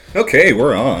Okay,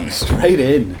 we're on. Straight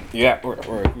in. Yeah,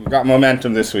 we've got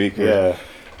momentum this week. Yeah.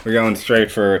 We're going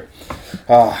straight for it.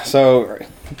 So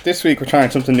this week we're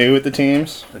trying something new with the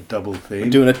teams. A double theme. We're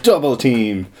doing a double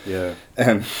team. Yeah.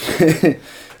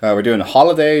 We're doing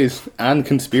holidays and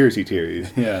conspiracy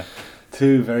theories. Yeah.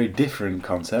 Two very different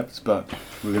concepts, but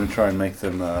we're going to try and make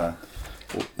them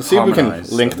See if we can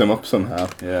harmonise link them up somehow.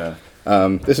 Yeah.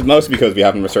 This is mostly because we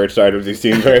haven't researched either of these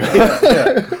teams very well.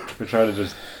 Yeah. We're trying to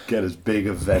just get as big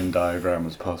a Venn diagram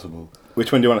as possible.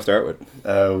 Which one do you want to start with?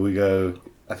 We go...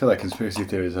 I feel like conspiracy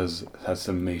theories has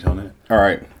some meat on it. All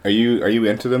right. Are you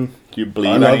into them? Do you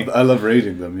believe any? I love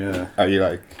reading them, yeah. Are you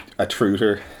like a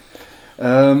truther?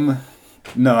 No,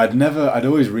 I'd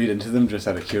always read into them just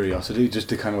out of curiosity, just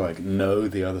to kind of like know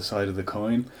the other side of the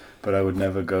coin, but I would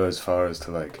never go as far as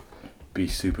to like be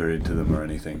super into them or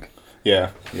anything.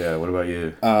 Yeah. Yeah, what about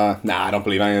you? Nah, I don't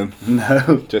believe any of them.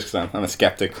 No. Just because I'm a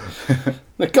skeptic.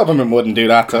 The government wouldn't do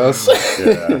that to us.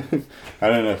 Yeah. I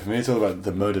don't know, for me it's all about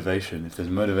the motivation. If there's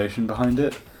motivation behind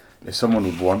it, if someone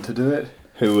would want to do it,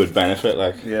 Who would benefit?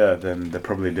 Like, yeah, then they're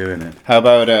probably doing it. how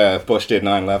about Bush did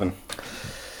 9/11?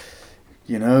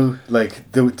 You know,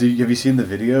 like, have you seen the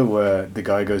video where the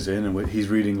guy goes in and he's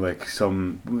reading like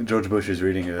George Bush is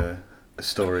reading a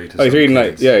story to He's some reading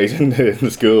kids. he's in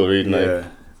the school reading Yeah.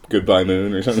 Goodbye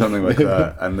Moon or something. Something like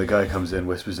that, and the guy comes in,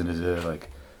 whispers in his ear, like,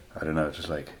 I don't know, just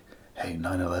like, hey,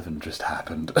 9/11 just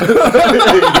happened.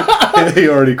 He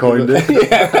already coined it.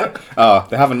 Yeah. Oh,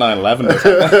 they haven't 9/11.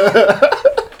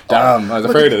 Damn, I was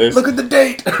afraid of this. Look at the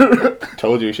date!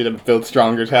 Told you we should have built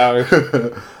stronger towers.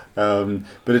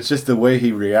 But it's just the way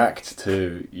he reacts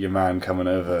to your man coming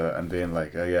over and being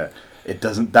like, oh yeah, it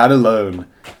doesn't, that alone,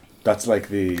 that's like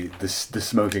the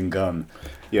smoking gun.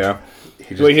 Yeah.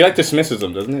 He He like dismisses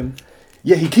them, doesn't he?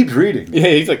 Yeah, he keeps reading. Yeah,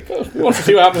 he's like, oh, he wants to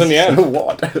see what happens in the end. So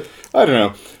what? I don't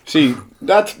know. See,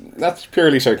 that's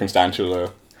purely circumstantial,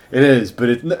 though. It is,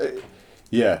 but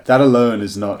yeah, that alone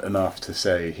is not enough to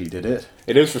say he did it.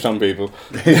 It is for some people.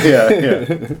 Yeah.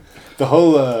 The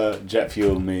whole jet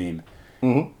fuel meme,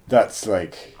 Mm-hmm. that's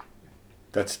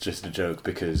just a joke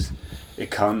because it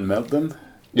can't melt them.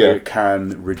 Yeah. But it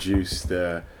can reduce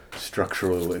their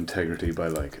structural integrity by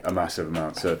like a massive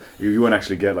amount. So you won't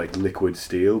actually get like liquid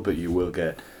steel, but you will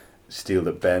get steel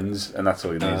that bends, and that's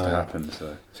all that needs to happen.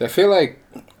 So I feel like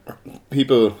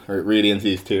people are really into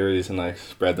these theories and like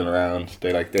spread them around.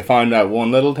 They find that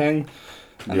one little thing,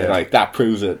 and they're like, that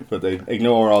proves it, but they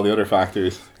ignore all the other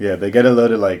factors. yeah, they get a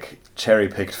load of like cherry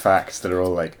picked facts that are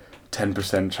all like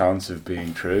 10% chance of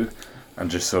being true, and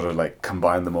just sort of like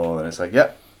combine them all, and it's like,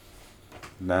 yep.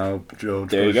 Now George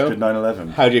Bush did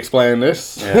 9/11. How do you explain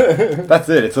this? Yeah, that's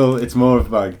it. It's more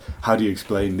of like, how do you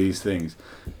explain these things,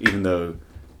 even though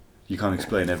you can't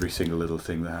explain every single little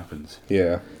thing that happens.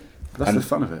 Yeah. But that's the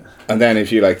fun of it. And then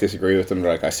if you like disagree with them,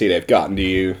 they're like, I see they've gotten to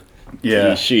you.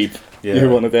 Yeah. You sheep. Yeah. You're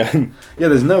one of them. Yeah,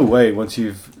 there's no way once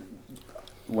you're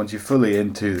fully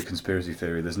into the conspiracy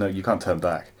theory, you can't turn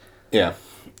back. Yeah.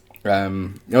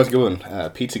 What's a good one?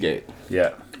 Pizzagate.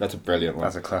 Yeah. That's a brilliant one.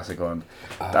 That's a classic one.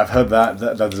 I've heard that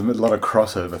there's a lot of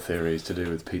crossover theories to do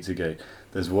with Pizzagate.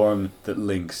 There's one that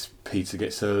links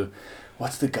Pizzagate. So,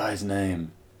 what's the guy's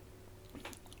name?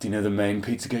 Do you know the main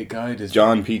Pizzagate guy?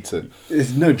 John Pizza.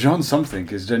 No, John something,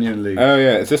 is genuinely... Oh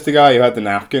yeah, is this the guy who had the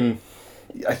napkin?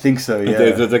 I think so, yeah.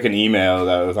 There's like an email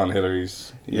that was on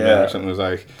Hillary's email or something. It was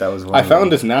like, that was one I of found them.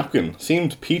 this napkin.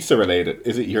 Seemed pizza related.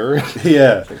 Is it yours?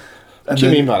 Yeah. What do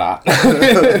you mean by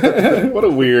that? What a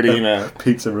weird email.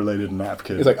 Pizza-related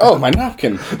napkin. He's like, oh, my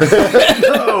napkin.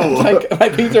 no! Like, my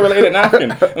pizza-related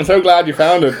napkin. I'm so glad you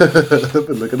found it. I've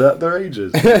been looking at their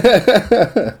ages.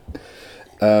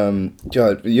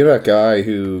 John, you're that guy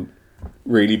who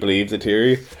really believed the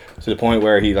theory to the point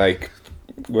where he like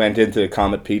went into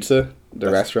Comet Pizza, the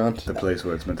restaurant. The place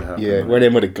where it's meant to happen. Yeah, went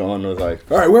in with a gun and was like,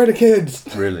 all right, where are the kids?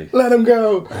 Really? Let them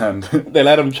go. And They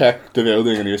let him check the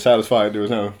building and he was satisfied there was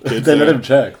no kids they let there. him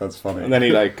check. That's funny. And then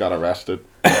he like got arrested.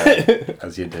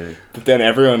 As you do. But then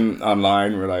everyone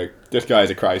online were like, this guy's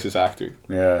a crisis actor.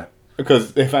 Yeah.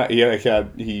 Because if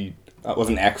he was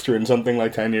an extra in something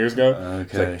like 10 years ago.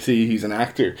 It's Okay. like, see, he's an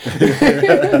actor.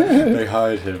 They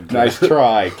hired him. Nice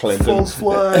try, Clinton. False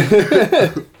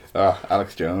flag.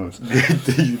 Alex Jones.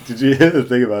 Did you hear the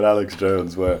thing about Alex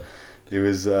Jones where he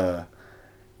was he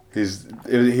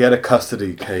had a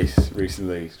custody case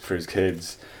recently for his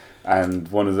kids, and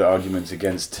one of the arguments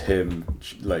against him,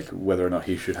 like whether or not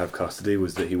he should have custody,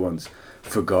 was that he once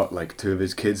forgot like two of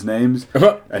his kids' names,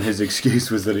 and his excuse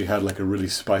was that he had like a really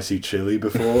spicy chili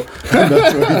before, and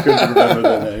that's why he couldn't remember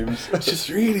their names. It's just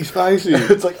really spicy.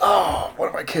 It's like, oh, what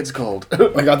are my kids called?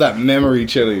 I got that memory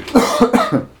chili.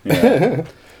 Yeah.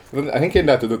 I think in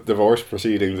that the divorce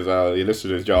proceedings as well, he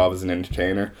listed his job as an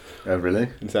entertainer. Oh, really?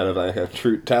 Instead of like a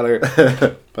truth teller.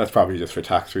 That's probably just for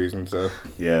tax reasons, though.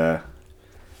 Yeah.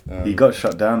 He got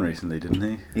shut down recently, didn't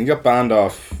he? He got banned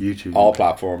off YouTube. all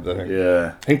platforms, I think.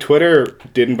 Yeah. I think Twitter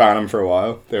didn't ban him for a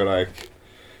while. They were like,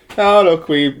 oh, look,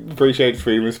 we appreciate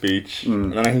freedom of speech.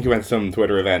 And then I think he went to some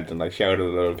Twitter event and like shouted at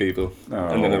a lot of people. Oh.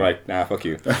 And then they're like, nah, fuck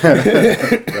you.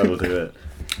 That'll do it.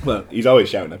 Well, he's always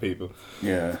shouting at people.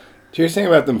 Yeah. Do you hear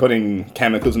about them putting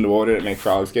chemicals in the water that make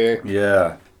frogs gay?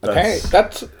 Yeah.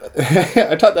 That's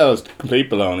I thought that was complete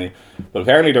baloney. But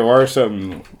apparently there was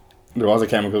a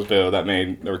chemicals bill that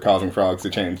were causing frogs to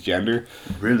change gender.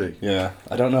 Really? Yeah.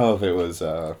 I don't know if it was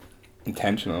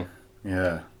intentional.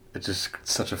 Yeah. It's just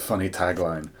such a funny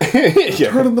tagline.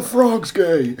 Yeah. Turning the frogs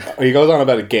gay. He goes on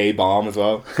about a gay bomb as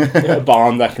well. A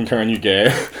bomb that can turn you gay.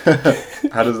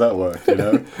 How does that work, you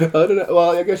know? I don't know.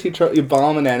 Well, I guess you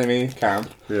bomb an enemy camp,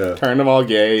 turn them all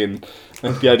gay, and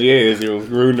the idea is you'll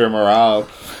ruin their morale.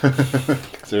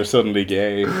 Because they're suddenly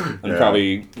gay and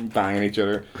probably banging each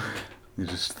other. You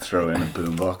just throw in a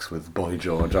boombox with Boy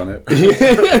George on it.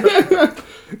 The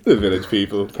village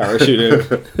people parachute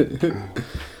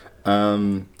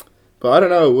in. But I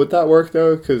don't know, would that work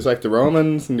though? Because like the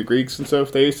Romans and the Greeks and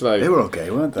stuff, they used to like... They were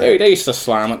okay, weren't they? They used to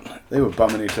slam it. They were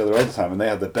bumming each other all the time and they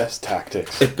had the best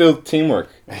tactics. It built teamwork.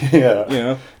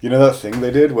 Yeah. You know that thing they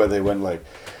did where they went like...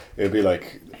 It would be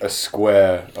like a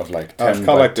square of like 10 it's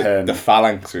called by like 10. the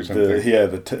phalanx or something.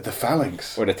 The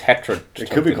phalanx. Or the tetra. It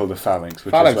could be called the phalanx,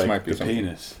 which Phalanx is like might be the something.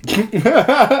 penis.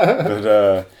 But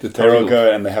they're all total.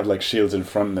 go and they have like shields in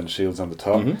front and then shields on the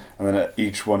top. And then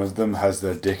each one of them has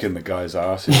their dick in the guy's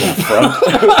arse who's in front.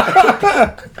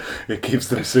 It keeps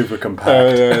them super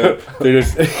compact. They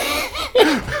just...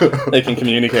 they can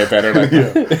communicate better. Like,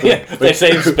 they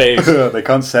save space. They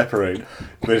can't separate.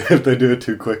 But if they do it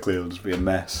too quickly, it'll just be a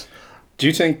mess. Do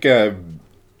you think gay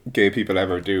people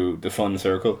ever do the fun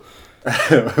circle?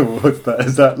 What's that?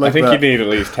 Is that like I think that? you need at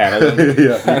least 10 of them.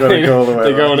 Yeah, you gotta go all the way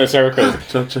They go around. in a circle.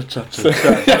 Cha-cha-cha-cha.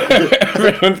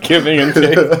 Everyone's giving and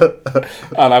taking.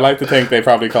 And I like to think they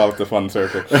probably call it the fun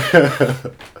circle.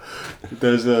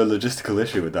 There's a logistical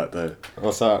issue with that though.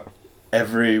 What's that?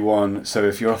 Everyone, so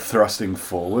if you're thrusting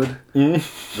forward,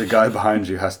 the guy behind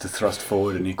you has to thrust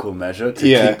forward in equal measure to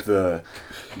keep the...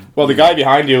 Well, the guy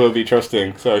behind you will be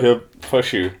trusting, so he'll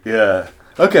push you. Yeah.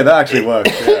 Okay, that actually works.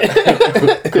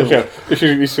 Yeah. Cool.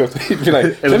 He'd be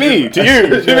like, to me, to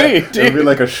you, to me, to It'll be you.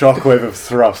 like a shockwave of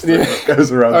thrust that just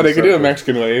goes around. Oh, they the could do a circle.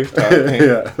 Mexican wave. Type thing.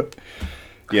 Yeah.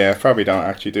 Yeah, probably don't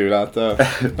actually do that though.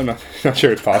 I'm not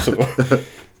sure it's possible.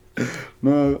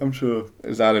 No, I'm sure.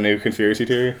 Is that a new conspiracy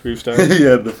theory we've started?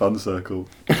 Yeah, the fun circle.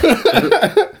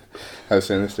 How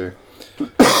sinister.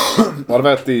 What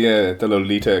about the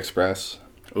Lolita Express?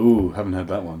 Ooh, haven't heard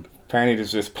that one. Apparently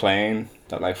there's this plane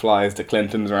that like flies the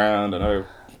Clintons around and other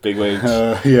bigwigs.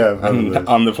 Yeah, I've heard of And those.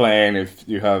 on the plane, if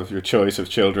you have your choice of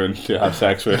children to have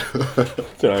sex with,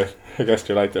 so I guess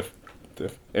they're like the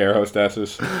air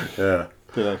hostesses. Yeah.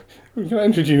 They're like, can I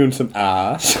introduce some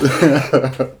ass?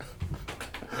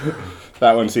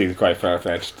 That one seems quite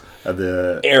far-fetched.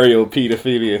 Aerial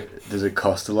paedophilia. Does it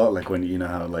cost a lot? Like when you know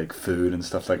how like food and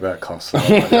stuff like that costs a lot.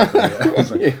 Like that,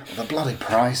 it's like, the bloody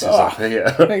price is up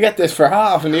here. I get this for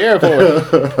half in the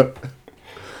airport.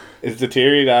 Is the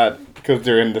theory that because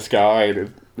they're in the sky,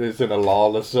 it's in a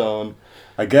lawless zone?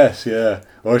 I guess, yeah.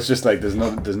 Or it's just like there's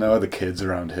no other kids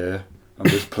around here on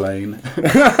this plane.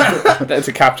 That's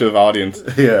a captive audience.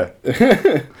 Yeah.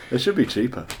 It should be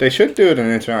cheaper. They should do it in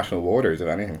international waters, if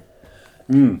anything.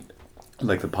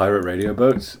 Like the pirate radio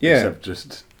boats. Yeah. Except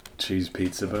just cheese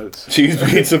pizza boats. Cheese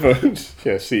pizza boats.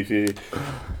 Yeah, CP.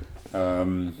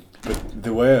 But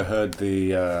the way I heard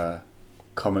the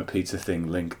Comet Pizza thing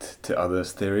linked to other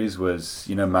theories was,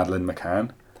 you know, Madeleine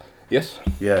McCann? Yes.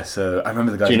 Yeah, so I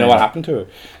remember the guy. Do you know what happened to her?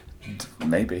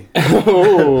 Maybe.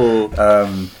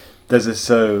 Oh.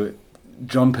 So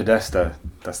John Podesta,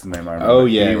 that's the name I remember. Oh,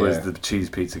 yeah, he was yeah. the cheese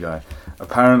pizza guy.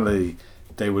 Apparently,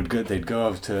 they'd go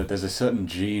over to. There's a certain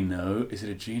genome. Is it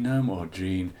a genome or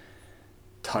gene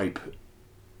type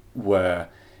where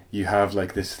you have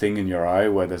like this thing in your eye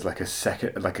where there's like a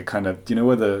second, like a kind of, do you know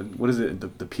where what is it,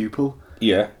 the pupil?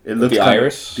 Yeah. It looks the kind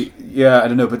iris. Yeah, I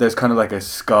don't know, but there's kind of like a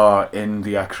scar in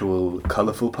the actual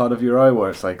colourful part of your eye where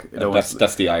it's like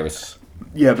That's the iris.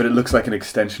 Yeah, but it looks like an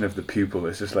extension of the pupil.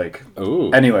 It's just like...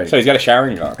 Ooh. Anyway. So he's got a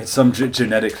showering glasses. It's some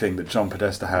genetic thing that John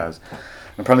Podesta has.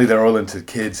 And apparently they're all into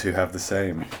kids who have the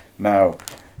same. Now,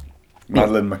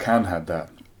 Madeleine McCann had that.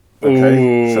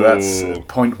 Okay? Ooh. So that's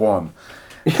point one.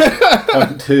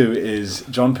 Point 2 is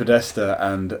John Podesta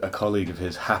and a colleague of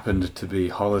his happened to be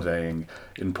holidaying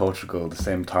in Portugal the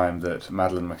same time that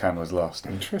Madeleine McCann was lost.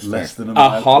 Interesting. Less than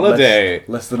a holiday.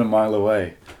 Less than a mile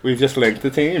away. We've just linked the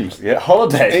teams. Yeah,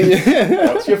 holiday.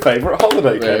 What's your favourite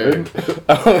holiday, Kevin?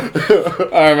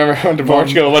 I remember going to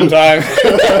Portugal one time.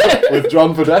 With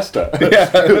John Podesta.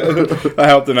 Yeah. I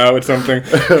helped him out with something.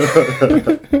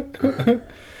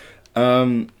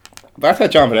 Back to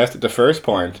John Podesta, the first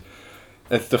point.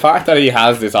 It's the fact that he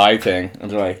has this eye thing,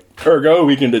 and they're like, ergo,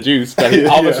 we can deduce that he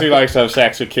obviously likes to have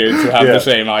sex with kids who have the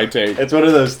same eye thing. It's one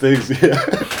of those things,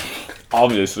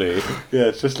 Obviously. Yeah,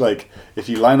 it's just like, if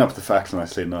you line up the facts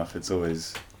nicely enough, it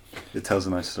tells a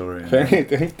nice story. I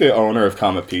think the owner of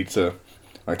Comet Pizza,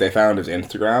 like, they found his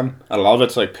Instagram, and a lot of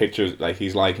it's like pictures, like,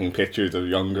 he's liking pictures of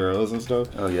young girls and stuff.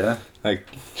 Oh, yeah? Like,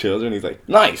 children, he's like,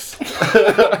 nice!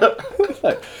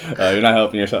 Like, you're not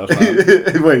helping yourself,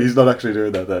 man. Wait, he's not actually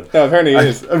doing that then? No, apparently he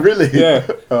is. Really? Yeah.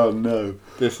 Oh, no.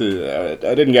 This is,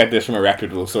 I didn't get this from a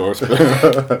reputable source,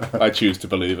 but I choose to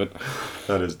believe it.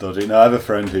 That is dodgy. No, I have a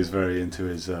friend who's very into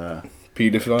his...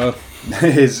 Paedophile?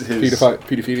 his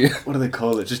Paedophilia? What do they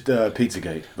call it? Just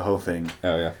Pizzagate, the whole thing.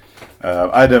 Oh, yeah.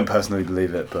 I don't personally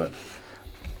believe it, but...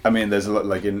 I mean, there's a lot,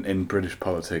 like, in British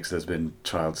politics, there's been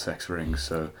child sex rings,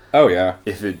 so... Oh, yeah.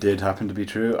 If it did happen to be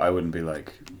true, I wouldn't be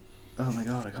like, oh my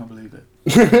god, I can't believe it.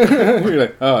 You're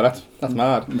like, oh, that's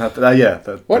mad.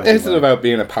 What is it about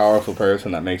being a powerful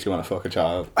person that makes you want to fuck a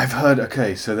child? I've heard,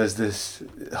 okay, so there's this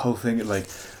whole thing, like,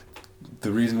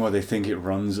 the reason why they think it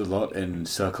runs a lot in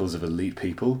circles of elite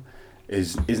people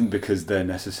isn't because they're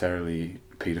necessarily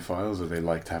pedophiles or they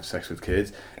like to have sex with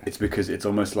kids. It's because it's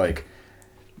almost like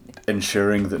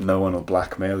ensuring that no one will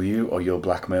blackmail you or you'll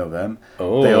blackmail them.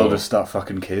 Oh. They all just start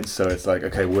fucking kids, so it's like,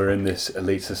 okay, we're in this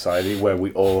elite society where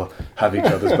we all have each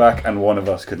other's back and one of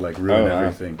us could like ruin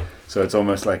everything. So it's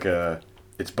almost like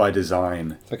it's by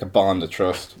design. It's like a bond of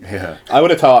trust. Yeah. I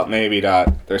would have thought maybe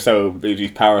that they're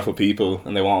these powerful people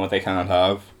and they want what they can't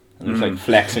have. And it's like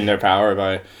flexing their power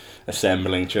by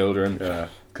assembling children. Yeah.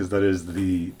 Because that is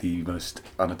the most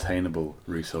unattainable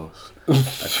resource. A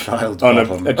child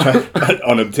unobtainium.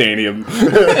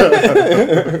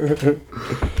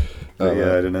 Yeah,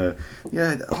 I don't know.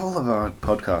 Yeah, all of our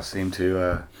podcasts seem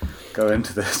to go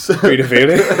into this.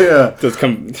 Pedophilia? Yeah. Does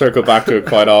circle back to it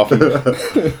quite often.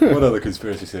 What other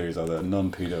conspiracy theories are there?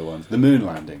 Non-pedo ones. The moon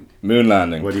landing. Moon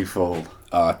landing. Where do you fall?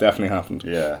 Oh, it definitely happened.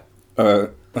 Yeah.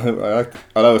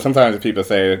 Although sometimes people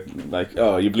say, like,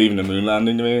 oh, you believe in the moon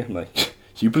landing to me? I'm like...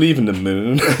 You believe in the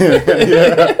moon?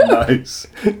 Yeah, nice.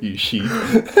 You sheep.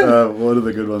 One of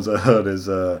the good ones I heard is,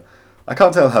 I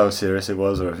can't tell how serious it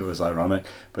was or if it was ironic,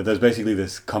 but there's basically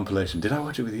this compilation. Did I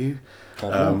watch it with you?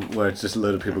 Where it's just a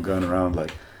load of people going around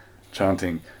like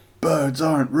chanting, birds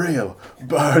aren't real,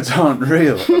 birds aren't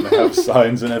real. And they have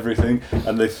signs and everything,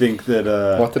 and they think that...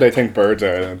 what do they think birds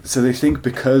are then? So they think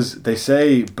because they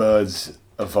say birds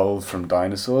evolved from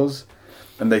dinosaurs,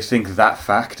 and they think that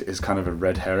fact is kind of a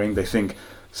red herring. They think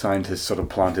scientists sort of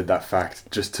planted that fact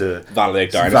just to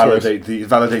validate dinosaurs.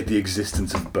 Validate the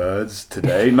existence of birds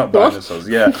today, not dinosaurs.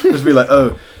 Yeah, just be like,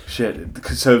 oh shit.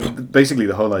 So basically,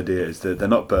 the whole idea is that they're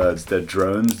not birds; they're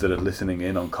drones that are listening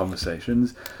in on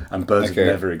conversations, and birds have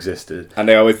never existed. And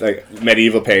they always like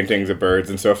medieval paintings of birds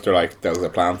and stuff. They're like those are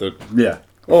planted. Yeah.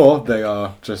 Or they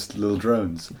are just little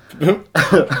drones.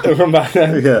 From back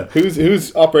then. Yeah.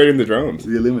 Who's operating the drones?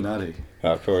 The Illuminati.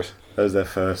 Oh, of course. That was their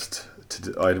first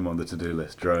item on the to-do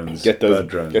list. Drones. Bird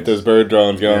drones. Get those bird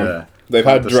drones going. Yeah. They've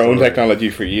had drone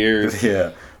technology for years.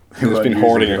 Yeah. They've just been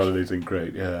hoarding it. It's been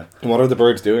great, yeah. And what are the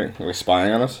birds doing? Are they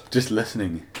spying on us? Just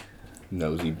listening.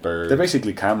 Nosy birds. They're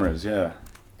basically cameras, yeah.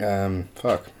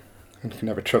 Fuck. I can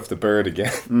never trust a bird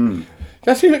again.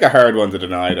 That seems like a hard one to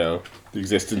deny, though. The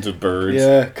existence of birds.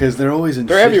 Yeah, because they're always in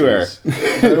They're cities.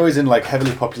 everywhere. They're always in like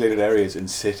heavily populated areas in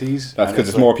cities. That's because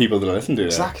there's more people to listen to.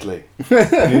 Exactly.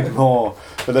 You need more.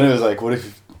 But then it was like, what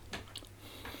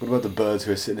about the birds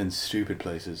who are sitting in stupid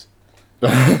places?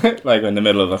 Like in the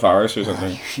middle of the forest or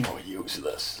something. You're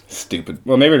useless. Stupid.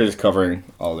 Well, maybe they're just covering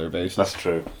all their bases. That's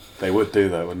true. They would do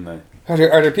that, wouldn't they? Are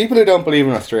there people who don't believe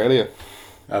in Australia?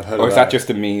 I've heard Or of is that just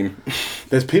a meme?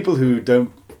 There's people who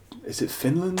don't... Is it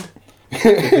Finland? I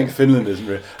think Finland isn't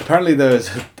real. Apparently there's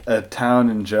a town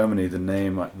in Germany, the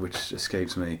name which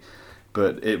escapes me,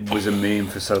 but it was a meme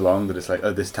for so long that it's like,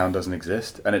 oh, this town doesn't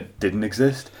exist, and it didn't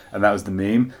exist, and that was the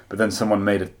meme. But then someone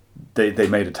made it. They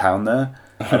made a town there,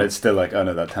 and it's still like, oh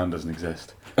no, that town doesn't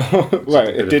exist. Right,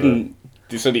 it didn't.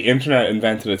 So the internet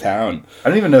invented a town. I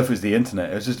don't even know if it was the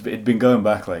internet. It was just it'd been going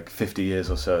back like 50 years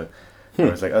or so.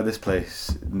 Where it's like, oh, this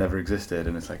place never existed,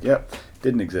 and it's like, yep,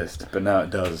 didn't exist, but now it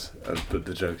does. But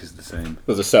the joke is the same. It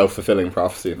was a self-fulfilling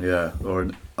prophecy. Yeah, or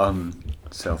an I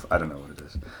don't know what it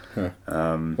is. Huh.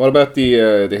 What about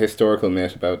the historical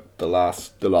myth about the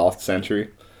lost century?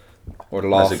 Or the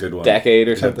lost decade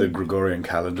or something? The Gregorian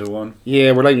calendar one?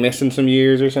 Yeah, we're like missing some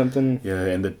years or something. Yeah,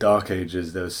 in the Dark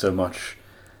Ages there was so many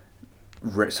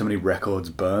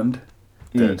records burned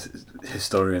that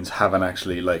historians haven't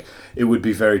actually, like, it would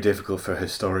be very difficult for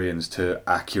historians to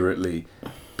accurately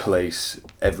place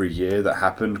every year that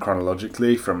happened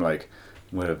chronologically from like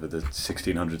whatever, the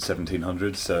 1600s,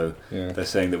 1700s, so they're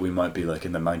saying that we might be like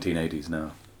in the 1980s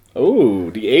now.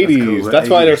 Oh, the 80s. That's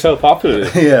why they're so popular.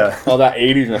 Yeah. All that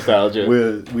 80s nostalgia.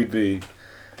 We'd be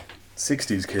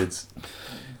 60s kids.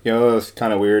 You know, it's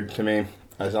kind of weird to me.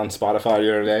 I was on Spotify the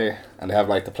other day, and they have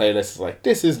like the playlist is like,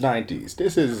 this is 90s,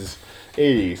 this is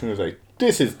 80s, and it was like,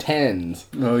 this is 10s.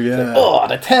 Oh, yeah. Like, oh,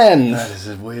 the 10s. That is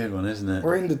a weird one, isn't it?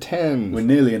 We're in the 10s. We're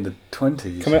nearly in the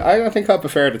 20s. I think I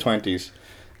prefer the 20s.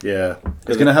 Yeah.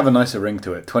 It's going to have a nicer ring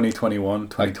to it. 2021,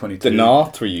 2022. Like the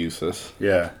North were useless.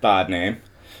 Yeah. Bad name.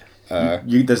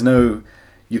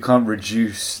 You can't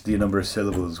reduce the number of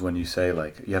syllables when you say,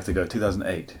 like, you have to go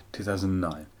 2008,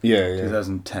 2009,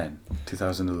 2010,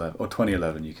 2011, or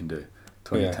 2011 you can do.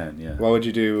 2010, yeah. What would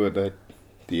you do with the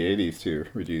 80s to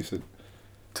reduce it?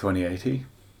 2080.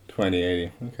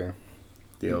 2080, okay.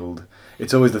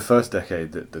 It's always the first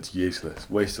decade that's useless,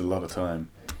 waste a lot of time.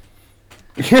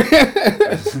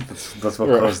 that's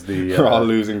what caused we're all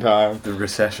losing time. The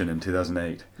recession in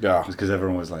 2008. Yeah. Because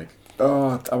everyone was like,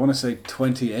 oh, I want to say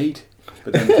 28.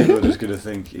 But then people are just going to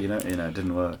think, it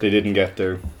didn't work. They didn't get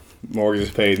their mortgages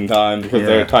paid in time because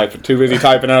they're too busy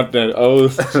typing out the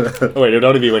O's. Oh, wait, it would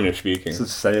only be when you're speaking.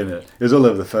 Just saying it. It was all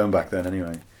over the phone back then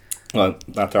anyway. Well,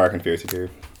 that's our conspiracy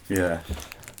theory. Yeah.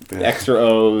 Extra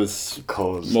O's,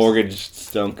 caused. Mortgage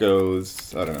stunk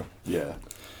O's, I don't know. Yeah.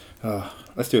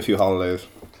 Let's do a few holidays.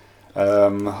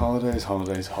 Holidays.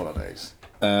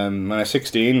 When I was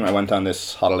 16, I went on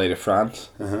this holiday to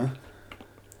France. Uh-huh.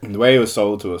 And the way it was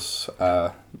sold to us,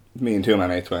 me and two of my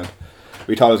mates went.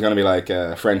 We thought it was going to be like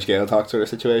a French Gaeltacht sort of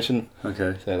situation.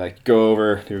 Okay. So like go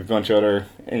over, there was a bunch of other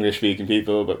English speaking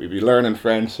people, but we'd be learning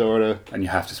French sort of. And you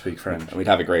have to speak French. And we'd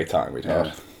have a great time, we thought.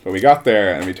 Yeah. But we got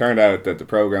there and we turned out that the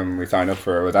program we signed up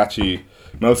for was actually,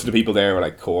 most of the people there were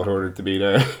like court ordered to be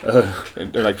there.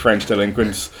 They're like French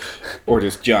delinquents or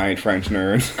just giant French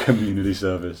nerds. Community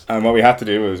service. And what we had to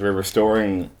do was we're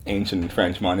restoring ancient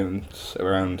French monuments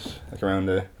around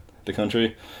the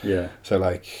country. Yeah. So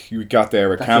like we got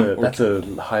there, that's a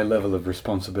high level of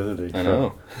responsibility. I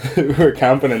know. We're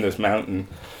camping in this mountain.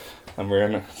 And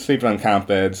we're sleeping on camp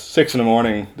beds. 6 a.m. No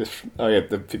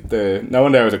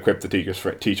one there was equipped to teach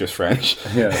us French.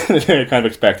 Yeah. They kind of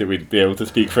expected we'd be able to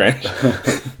speak French.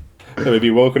 So we'd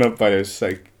be woken up by this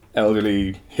like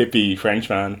elderly hippie French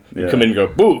man. Yeah. Come in and go,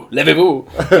 boo, levez-vous,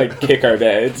 like kick our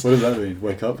beds. What does that mean?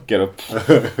 Wake up? Get up.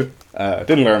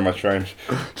 Didn't learn much French.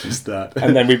 Just that.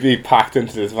 And then we'd be packed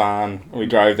into this van. And we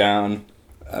drive down.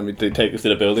 And they'd take us to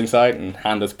the building site and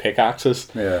hand us pickaxes.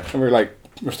 Yeah. And we're like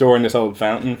restoring this old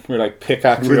fountain. We're like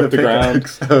pickaxing up the ground.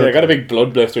 Yeah, I got a big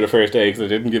blood blister the first day because they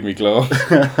didn't give me gloves.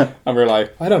 And we're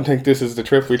like, I don't think this is the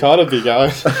trip we thought it'd be,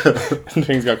 guys. And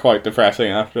things got quite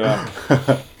depressing after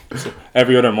that. So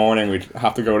every other morning we'd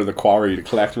have to go to the quarry to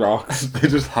collect rocks. They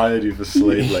just hired you for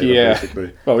slave labor,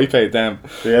 basically. Well, we paid them.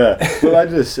 Yeah. Well,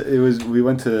 we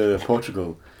went to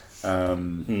Portugal.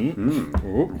 Madeleine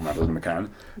McCann.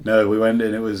 No, we went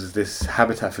and it was this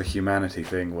Habitat for Humanity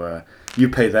thing where you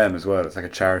pay them as well. It's like a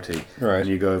charity, right? And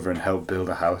you go over and help build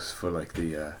a house for like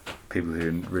the people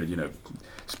who really,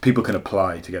 people can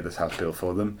apply to get this house built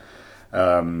for them.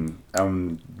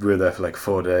 And we were there for like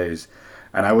 4 days,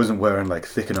 and I wasn't wearing like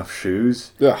thick enough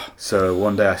shoes. Yeah. So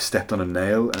one day I stepped on a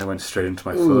nail and it went straight into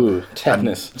my foot.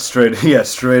 Tetanus. And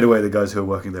straight away the guys who were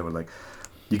working there were like,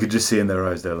 you could just see in their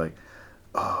eyes, they're like,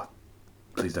 oh,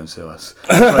 please don't sue us.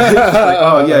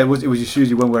 Oh yeah, it was your shoes,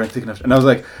 you weren't wearing thick enough. And I was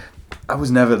like, I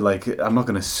was never like, I'm not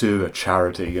going to sue a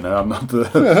charity, I'm not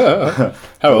the...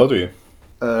 How old were you?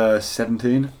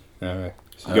 17. Alright.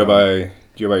 So do you go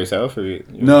by yourself? Or you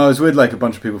No, I was with like a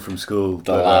bunch of people from school.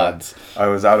 The lads. I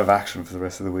was out of action for the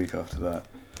rest of the week after that.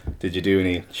 Did you do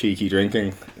any cheeky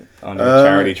drinking on your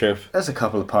charity trip? There's a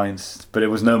couple of pints, but it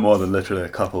was no more than literally a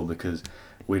couple because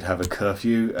we'd have a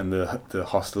curfew and the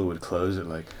hostel would close at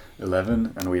like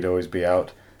 11 and we'd always be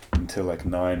out until like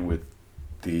 9 with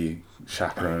the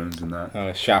chaperones and that.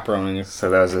 Oh, chaperoning you. So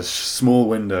there was a small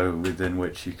window within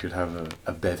which you could have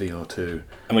a bevy or two.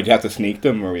 And would you have to sneak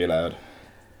them, or were you allowed?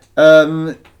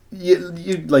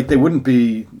 You like they wouldn't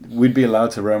be. We'd be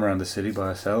allowed to roam around the city by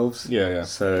ourselves. Yeah.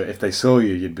 So if they saw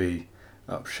you, you'd be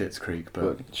up Shit's Creek.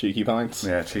 But cheeky pints.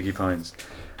 Yeah, cheeky pints.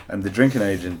 And the drinking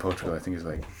age in Portugal, I think, is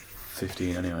like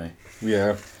 15 anyway.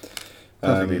 Yeah.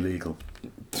 Perfectly legal.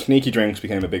 Sneaky drinks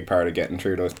became a big part of getting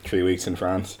through those 3 weeks in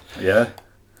France. Yeah.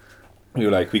 We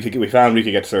were like, we found we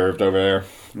could get served over there.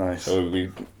 Nice. So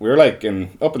we were like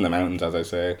up in the mountains, as I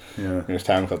say. Yeah. In this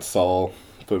town called Sol.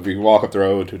 But we walk up the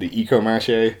road to the Eco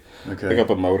Marché. Okay. Pick up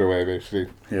a motorway, basically.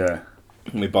 Yeah.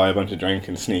 And we buy a bunch of drink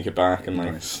and sneak it back and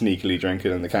like sneakily drink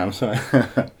it in the campsite.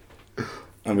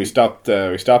 And we stopped.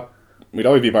 We'd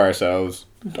always be by ourselves,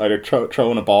 either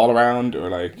throwing a ball around or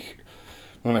like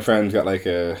one of my friends got like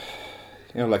a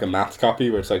maths copy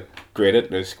where it's like gridded,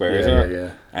 there's squares in it.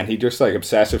 Yeah. And he just like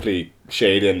obsessively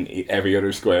shade in every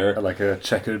other square. Like a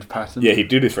checkered pattern. Yeah, he'd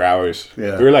do this for hours.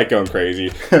 Yeah. We were like going crazy.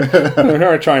 We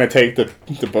were trying to take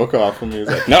the book off him. He was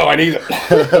like, "No, I need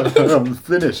it." I'm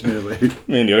finished nearly.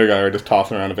 Me and the other guy were just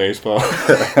tossing around a baseball.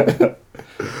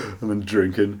 And then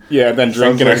drinking. Yeah, and then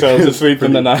drinking ourselves to sleep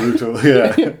in the night. Brutal,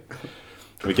 yeah.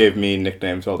 We gave mean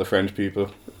nicknames to all the French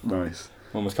people. Nice.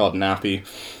 One was called Nappy.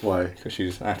 Why? Because she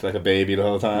was acting like a baby the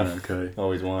whole time. Yeah, okay.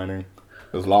 Always whining.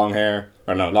 It was long hair.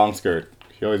 Or no, long skirt.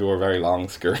 She always wore very long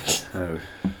skirts. Oh.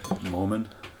 Mormon?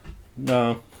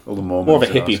 No. All the Mormons More of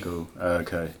a in our hippie. school.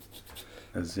 Okay.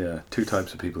 There's, two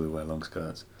types of people who wear long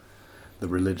skirts. The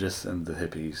religious and the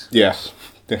hippies. Yes.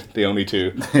 The only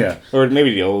two. Yeah. Or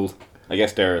maybe the old. I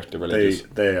guess they're the religious.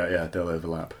 They'll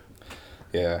overlap.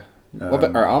 Yeah. What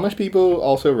about, are Amish people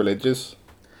also religious?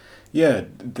 Yeah,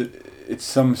 it's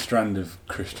some strand of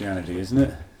Christianity, isn't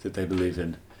it, that they believe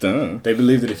in? Dunno. They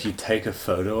believe that if you take a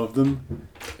photo of them,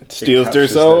 It steals their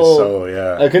captures soul.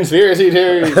 Yeah. A conspiracy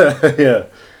theory. Yeah.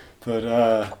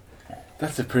 But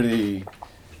that's a pretty...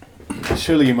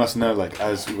 Surely you must know, like,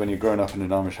 as when you're growing up in an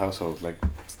Amish household, like,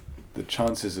 the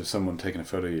chances of someone taking a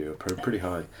photo of you are pretty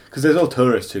high. Because there's all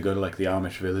tourists who go to, like, the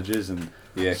Amish villages and...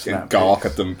 Yeah, snap and gawk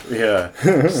pics. at them. Yeah,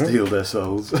 steal their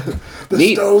souls. The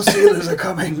Neat. stone stealers are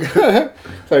coming.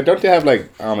 So don't they have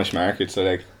like Amish markets that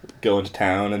like go into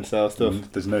town and sell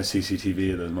stuff? There's no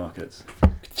CCTV at those markets.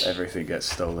 Everything gets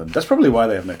stolen. That's probably why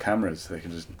they have no cameras. They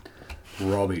can just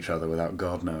rob each other without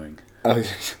God knowing. Oh,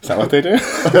 is that what they do?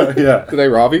 Yeah. Do they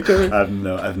rob each other? I've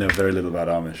know very little about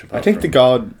Amish. I think the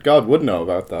God would know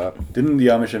about that. Didn't the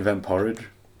Amish invent porridge?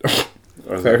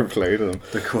 Or Fair play to them.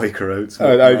 The Quaker Oats.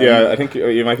 Yeah, I think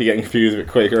you might be getting confused with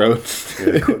Quaker Oats.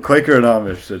 Yeah, Quaker and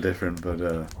Amish are different, but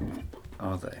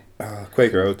are they?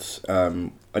 Quaker Oats.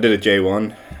 I did a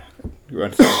J1. We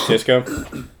went to San Francisco,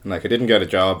 and like I didn't get a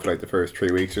job for like the first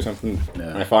 3 weeks or something. Yeah.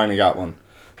 And I finally got one.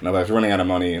 And I was running out of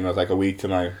money, and it was like a week to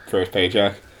my first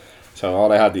paycheck. So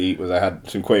all I had to eat was I had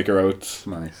some Quaker Oats.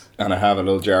 Nice. And I have a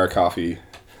little jar of coffee.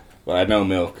 But I had no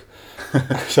milk.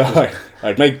 So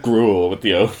I'd make gruel with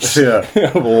the oats. Yeah.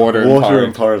 Water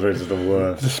and porridge is the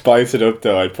worst. To spice it up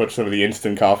though, I'd put some of the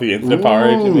instant coffee into the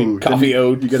porridge and make coffee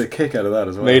oats. You get a kick out of that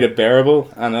as well. Made it bearable,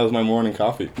 and that was my morning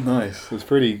coffee. Nice. It was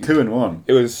pretty... 2 in 1.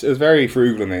 It was very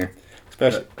frugal of me.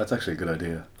 Especially... That's actually a good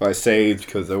idea. I saved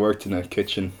because I worked in a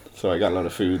kitchen, so I got a lot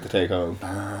of food to take home.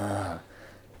 Ah,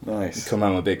 nice. Come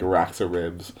home with big racks of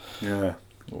ribs. Yeah.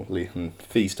 And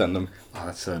feast on them. Oh,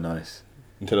 that's so nice.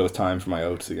 Until it was time for my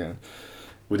oats again.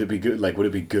 Would it be good? Like, would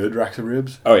it be good racks of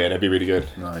ribs? Oh yeah, that'd be really good.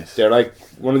 Nice. They're like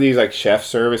one of these like chef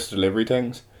service delivery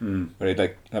things, Mm. where they'd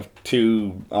like have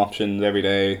 2 options every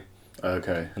day,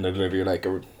 Okay. and they deliver you like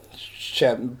a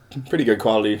chef, pretty good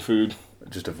quality food.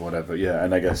 Just of whatever, yeah.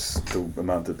 And I guess the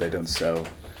amount that they don't sell,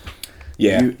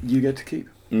 Yeah. you get to keep.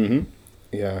 Mm-hmm.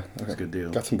 Yeah. That's a good deal.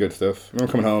 Got some good stuff. I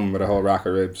remember coming home with a whole rack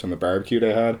of ribs from a barbecue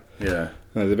they had. Yeah.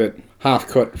 And I was a bit half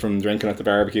cut from drinking at the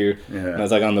barbecue. Yeah. And I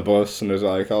was like on the bus, and there's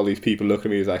like all these people looking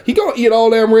at me. He's like, "He gonna eat all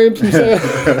them ribs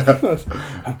himself?"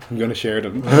 I'm gonna share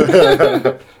them.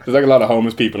 There's like a lot of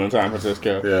homeless people in San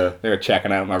Francisco. Yeah. They were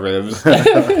checking out my ribs.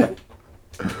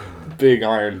 Big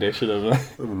iron dish of them.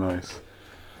 Oh, nice.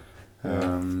 I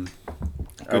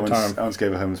Good time. once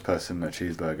gave a homeless person a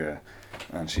cheeseburger,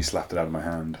 and she slapped it out of my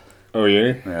hand. Oh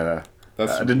yeah. Yeah.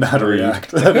 That's I didn't know how to rude.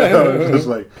 react. I was just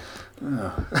like,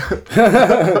 Oh,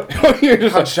 you're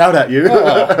just I'd like, shout at you.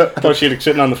 oh, she was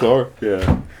sitting on the floor.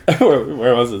 Yeah.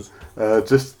 Where was this?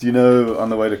 Just, on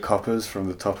the way to Coppers from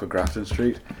the top of Grafton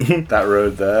Street, that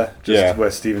road there, just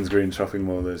where Stephen's Green Shopping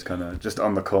Mall is, kind of just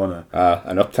on the corner.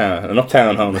 An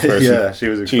uptown homeless person. Yeah, she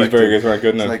was expecting... Cheeseburgers weren't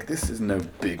good enough. Like, this is no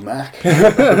Big Mac.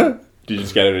 Did you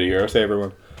just get it at a Eurosaver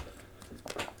one?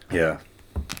 Yeah.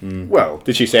 Well,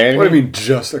 Did she say anything? what do you mean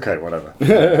just... Okay, whatever.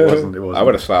 It wasn't. I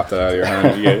would have slapped it out of your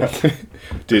hand.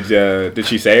 Did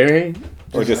she say anything?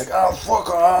 Or Just like, oh, fuck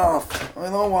off. I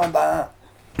don't want that.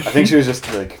 I think she was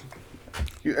just like,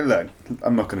 look,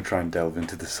 I'm not going to try and delve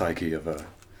into the psyche of a...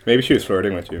 Maybe she was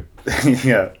flirting with you.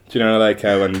 Yeah. Do you know, like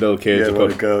how when little kids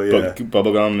put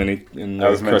bubble gum in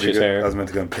their crush's hair? I was meant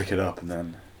to go and pick it up and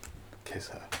then kiss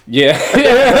her. Yeah.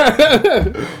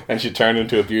 And she turned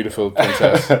into a beautiful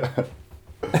princess. But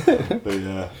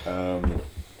yeah.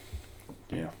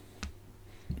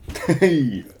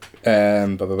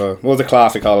 What was a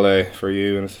classic holiday for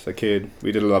you as a kid?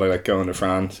 We did a lot of like going to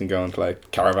France and going to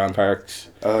like caravan parks.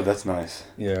 Oh, that's nice.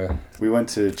 Yeah. We went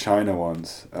to China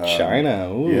once.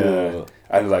 China, ooh. Yeah.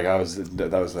 And like that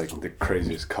was like the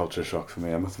craziest culture shock for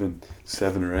me. I must have been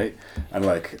 7 or 8. And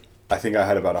like I think I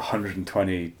had about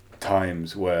 120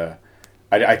 times where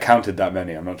I counted that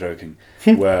many, I'm not joking,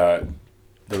 where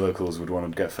the locals would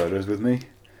want to get photos with me.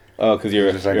 Oh, because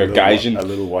you're like a Gaijin. A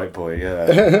little white boy,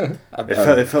 yeah.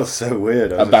 It felt so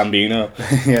weird. A bambino.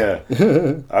 Yeah.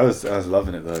 I was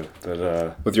loving it though.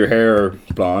 But was your hair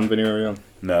blonde when you were young?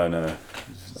 No.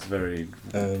 It's very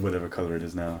whatever colour it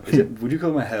is now. Would you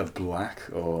call my hair black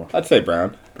or? I'd say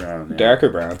brown. Brown. Yeah. Darker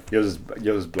brown. Yours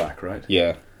is black, right?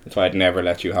 Yeah. That's why I'd never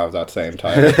let you have that same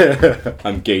type.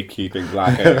 I'm gatekeeping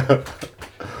black hair.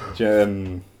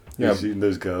 You've seen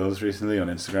those girls recently on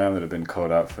Instagram that have been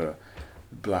caught out for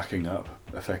blacking up,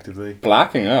 effectively.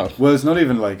 Blacking up? Well, it's not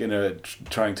even like in a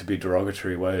trying to be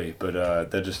derogatory way, but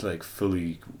they're just like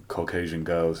fully Caucasian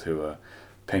girls who are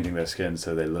painting their skin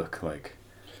so they look like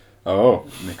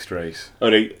mixed race. Are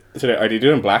they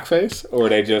doing blackface, or are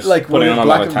they just like putting on a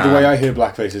lot of tan? The way I hear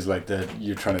blackface is like that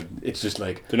you're trying to. It's just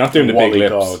like they're not doing the big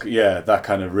lips. Dog. Yeah, that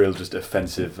kind of real, just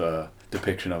offensive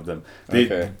depiction of them.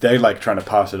 They like trying to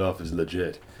pass it off as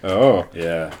legit. Oh,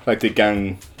 yeah, like the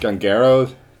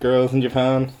Gangero girls in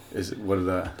Japan. What are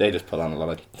that? They just put on a lot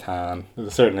of tan. There's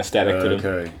a certain aesthetic to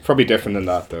them. Probably different than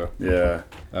that though. Yeah.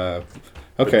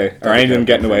 Okay. Are any of them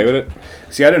getting away with it?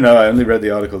 See, I don't know. I only read the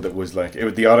article that was like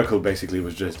the article basically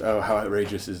was just, oh, how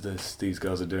outrageous is this? These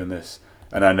girls are doing this,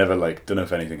 and I never don't know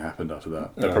if anything happened after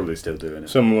that. They're probably still doing it.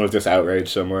 Someone was just outraged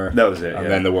somewhere. That was it. And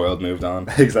then the world moved on.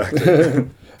 Exactly.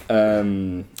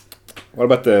 What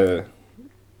about the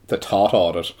TOT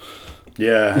audit?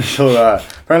 Yeah, I saw that.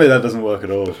 Apparently that doesn't work at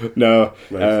all. No.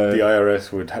 The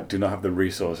IRS do not have the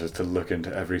resources to look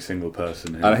into every single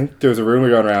person. And I think there was a rumour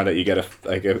going around that you get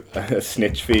a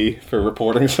snitch fee for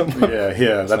reporting someone.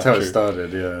 Yeah, that's how it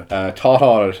started, yeah. TOT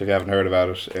audit, if you haven't heard about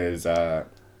it, is a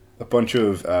bunch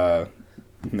of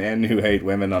men who hate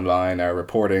women online are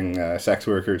reporting sex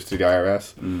workers to the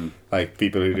IRS. Like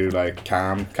people who do like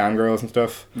cam girls and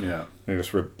stuff. Yeah. They're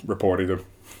just reporting them.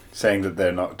 Saying that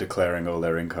they're not declaring all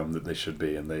their income that they should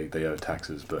be and they owe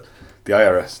taxes. But the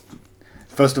IRS,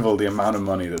 first of all, the amount of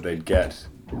money that they'd get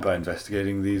by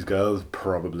investigating these girls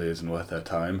probably isn't worth their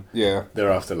time. Yeah.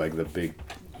 They're after like the big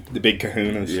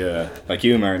kahunas. Yeah. Like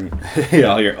you, Martin. Yeah.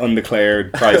 All your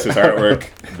undeclared priceless artwork.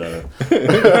 No.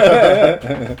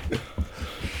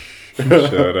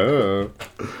 Shut up.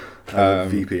 I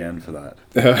have a VPN for that.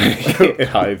 It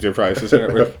hides your priceless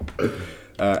artwork.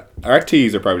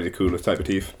 RTs are probably the coolest type of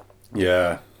thief.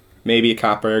 Yeah. Maybe a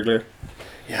cat burglar.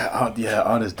 Yeah,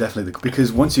 art is definitely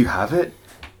because once you have it,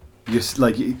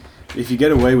 if you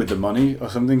get away with the money or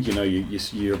something,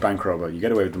 you're a bank robber, you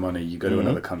get away with the money, you go to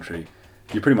another country,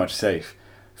 you're pretty much safe.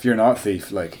 If you're an art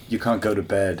thief, you can't go to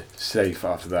bed safe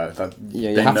after that.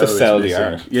 You have to sell the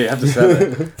art. Yeah, you have to sell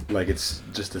it. It's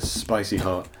just a spicy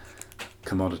hot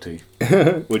commodity.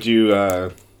 Would you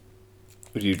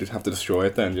just have to destroy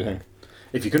it then, do you think?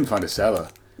 If you couldn't find a seller.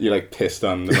 You're pissed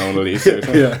on the Mona Lisa or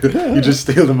something. Yeah, you just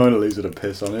steal the Mona Lisa to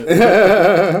piss on it.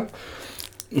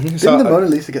 Didn't the Mona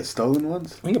Lisa get stolen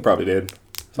once? I think it probably did.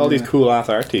 It's all these cool ass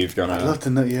art thieves going on. I'd love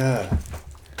to know, yeah.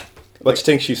 What do you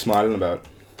think she's smiling about?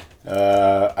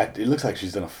 It looks like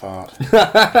she's done a fart.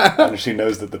 And she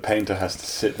knows that the painter has to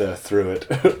sit there through it.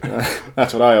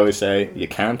 That's what I always say. You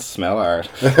can't smell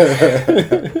art.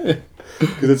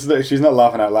 Because she's not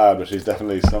laughing out loud, but she's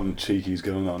definitely something cheeky's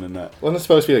going on in that. Wasn't it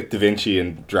supposed to be like Da Vinci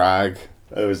and drag?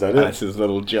 Oh, is that it? And it's his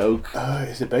little joke. Oh,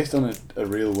 is it based on a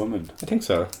real woman? I think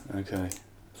so. Okay.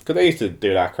 Because they used to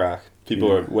do that crack. People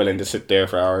were willing to sit there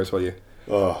for hours while you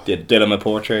did them a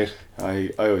portrait.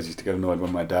 I always used to get annoyed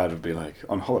when my dad would be like,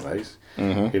 on holidays,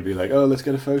 he'd be like, oh, let's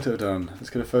get a photo done.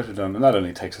 And that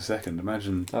only takes a second.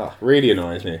 Imagine. Oh, really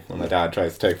annoys me when my dad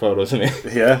tries to take photos of me.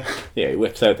 Yeah? Yeah, he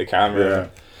whips out the camera. Yeah.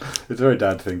 It's a very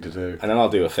dad thing to do. And then I'll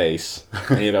do a face.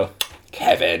 And you go,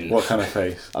 Kevin. What kind of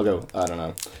face? I'll go, I don't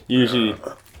know.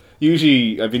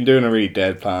 Usually, I've been doing a really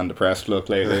deadpan, depressed look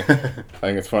lately. I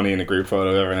think it's funny in a group photo,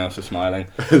 everyone else is smiling.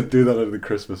 Do that over the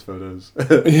Christmas photos.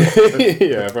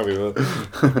 Yeah, I probably will.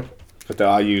 But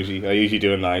I usually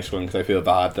do a nice one because I feel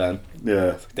bad then.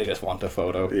 Yeah. They just want a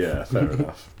photo. Yeah, fair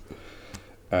enough.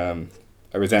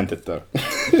 I resent it though.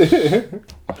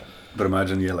 But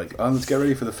imagine you're like, oh, let's get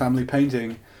ready for the family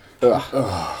painting. Ugh.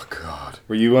 Oh, God.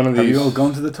 Were you one of these? Have you all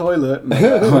gone to the toilet?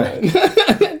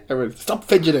 Stop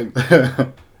fidgeting.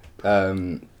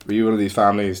 Were you one of these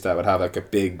families that would have like a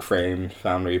big framed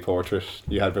family portrait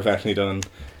you had professionally done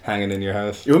hanging in your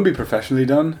house? It wouldn't be professionally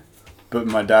done, but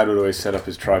my dad would always set up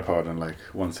his tripod and like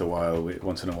once in a while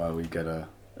we'd get a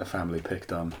family pic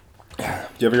done. Do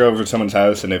you ever go over to someone's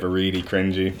house and they have a really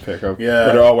cringy pickup? Yeah.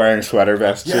 Where they're all wearing sweater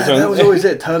vests or something? That was always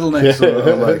it, turtlenecks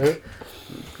or like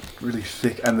really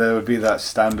thick, and there would be that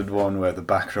standard one where the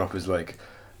backdrop is like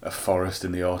a forest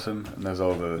in the autumn and there's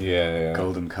all the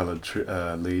golden coloured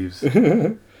leaves.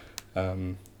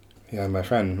 Yeah, my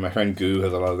friend Goo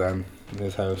has a lot of them in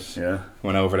his house. Yeah.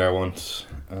 Went over there once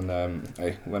and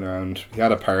I went around. He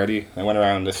had a party. I went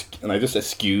around and I just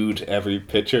eschewed every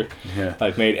picture. Yeah.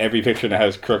 Like made every picture in the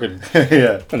house crooked.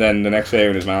 Yeah. And then the next day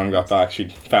when his mom got back, she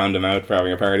found him out for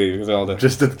having a party because all the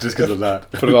just because of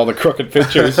that. Put all the crooked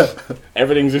pictures.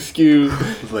 Everything's askew.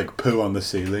 There's like poo on the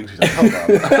ceiling. She's like, hold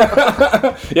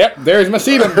on. Yep, there's my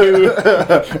ceiling poo.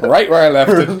 Right where I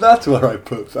left it. That's where I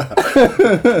put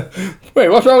that. Wait,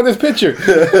 what's wrong with this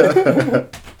picture?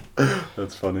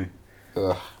 That's funny.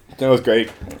 Ugh. That was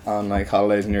great on like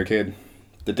holidays when you were a kid.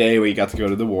 The day where you got to go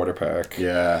to the water park.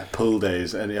 Yeah, pool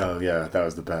days. And that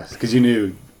was the best. Because you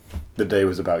knew the day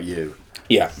was about you.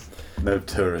 Yeah. No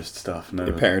tourist stuff. No.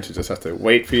 Your parents would just have to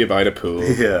wait for you by the pool.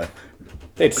 Yeah.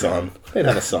 They'd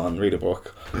have a son, read a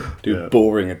book, do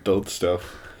boring adult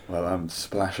stuff. Well, I'm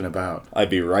splashing about. I'd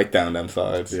be right down them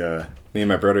sides. Yeah. Me and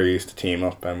my brother used to team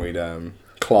up and we'd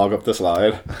clog up the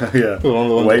slide. Yeah.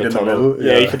 Wait in the middle.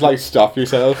 Yeah, you could like stop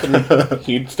yourself and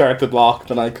you'd start to block,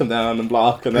 then I'd come down and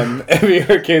block, and then every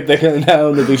other kid that came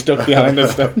down would be stuck behind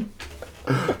us then.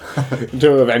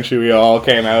 Until eventually we all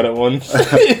came out at once.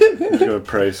 You're going to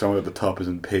pray someone at the top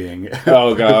isn't peeing.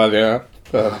 Oh god, yeah.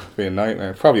 That'd be a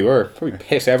nightmare. Probably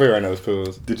piss everywhere in those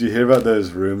pools. Did you hear about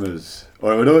those rumours?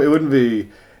 Or it wouldn't be...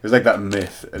 It was like that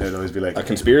myth, and it'd always be like... A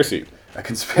conspiracy. A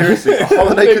conspiracy. A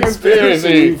holiday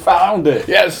conspiracy. We found it.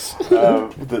 Yes.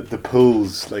 The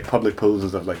pools, like public pools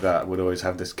and stuff like that, would always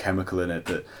have this chemical in it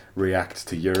that reacts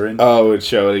to urine. Oh, it would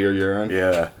show your urine.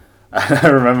 Yeah. And I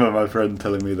remember my friend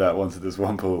telling me that once at this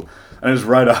one pool, and it was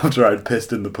right after I'd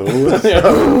pissed in the pool.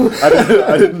 So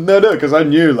I didn't know, because I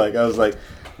knew, like, I was like,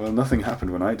 well, nothing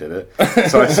happened when I did it.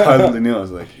 So I silently knew. I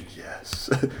was like, yes,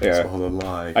 it's all a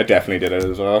lie. I definitely did it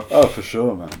as well. Oh, for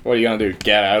sure, man. What are you going to do?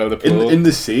 Get out of the pool? In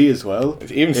the sea as well.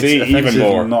 Even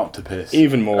more. Not to piss.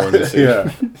 Even more in the sea.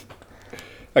 Yeah.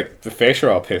 Like, the fish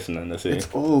are all pissing in the sea. It's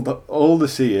all the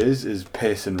sea is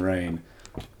piss and rain.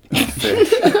 And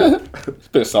fish. It's a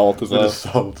bit of salt as well. Bit of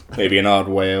salt. Maybe an odd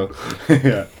whale.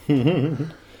 Yeah.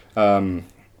 Do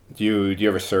you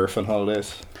ever surf on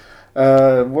holidays?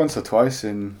 Once or twice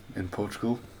in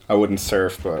Portugal. I wouldn't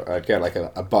surf, but I'd get like a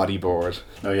bodyboard.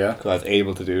 Oh yeah? Because I was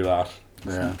able to do that.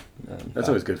 Yeah. That's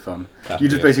always good fun. You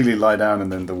just basically lie down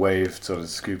and then the wave sort of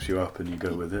scoops you up and you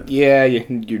go with it. Yeah,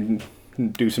 you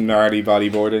do some gnarly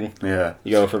bodyboarding. Yeah.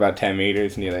 You go for about 10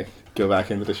 meters and you like go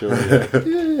back into the shore.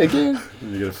 Yeah, again.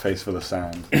 And you get a face full of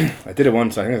sand. I did it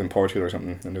once, I think it was in Portugal or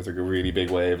something, and there was like a really big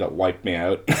wave that wiped me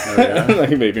out. Oh, yeah?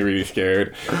 Like, it made me really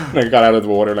scared. And I got out of the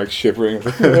water like shivering. I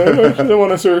was like, I don't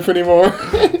want to surf anymore.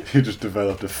 You just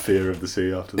developed a fear of the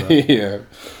sea after that. Yeah.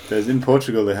 In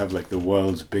Portugal they have like the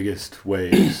world's biggest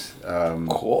waves,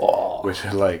 which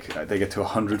are like, they get to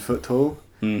 100 foot tall.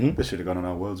 Mm-hmm. This should have gone on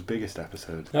our world's biggest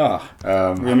episode.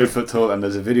 100 foot tall, and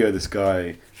there's a video of this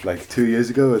guy like 2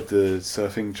 years ago at the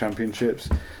surfing championships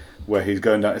where he's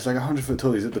going down. It's like 100 foot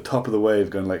tall. He's at the top of the wave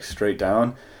going like straight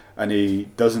down, and he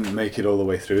doesn't make it all the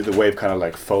way through. The wave kind of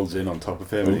like folds in on top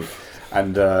of him,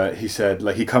 and he said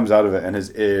like he comes out of it and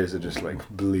his ears are just like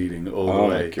bleeding all the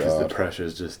way because the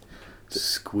pressure's just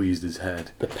squeezed his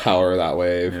head. The power of that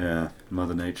wave. Yeah,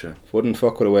 Mother Nature. Wouldn't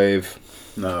fuck with a wave.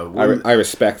 No, I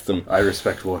respect them. I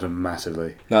respect water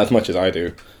massively. Not as much as I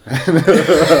do. Want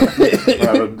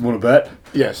to bet?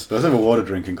 Yes. Let's have a water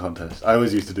drinking contest. I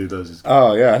always used to do those.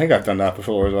 Oh yeah, I think I've done that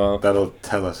before as well. That'll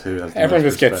tell us who has the Everyone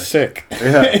most just gets sick.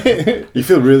 Yeah, you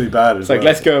feel really bad. It's like,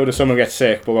 let's go to someone gets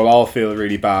sick, but we'll all feel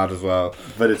really bad as well.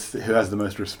 But it's who has the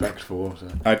most respect for water.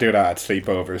 I do that at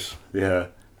sleepovers. Yeah,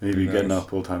 maybe getting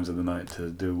up all times of the night to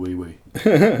do wee wee.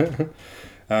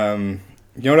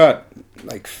 You know that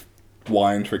like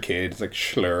wine for kids, like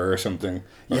Schlur or something.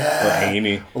 Yeah. Or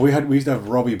Amy. We used to have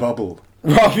Robbie Bubble.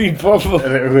 Robbie Bubble.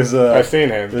 And it was I've seen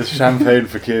him. It was champagne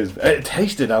for kids. It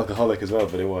tasted alcoholic as well,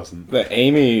 but it wasn't. The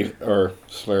Amy or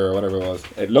Slur or whatever it was,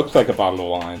 it looked like a bottle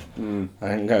of wine.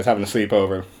 I think I was having a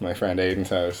sleepover at my friend Aiden's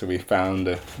house, so we found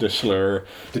the Slur.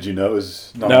 Did you know it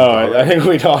was not? No, I think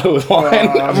we thought it was wine,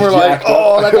 and we're like,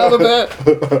 "Oh, let's have a bit."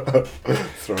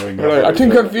 Throwing. We're like, I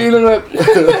think I'm feeling it.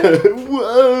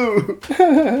 Whoa.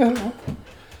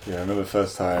 Yeah, I remember the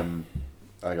first time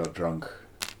I got drunk.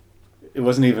 It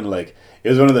wasn't even like, it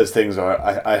was one of those things where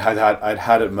I'd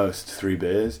had at most 3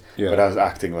 beers, but I was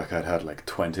acting like I'd had like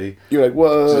 20. You're like,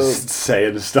 whoa. Just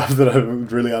saying stuff that I'm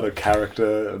really out of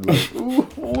character and like, ooh,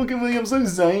 look at me, I'm so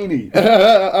zany.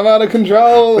 I'm out of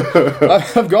control.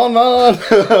 I've gone mad.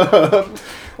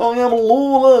 I am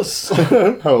lawless.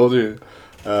 How old are you?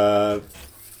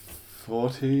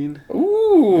 14.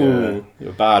 Ooh, yeah.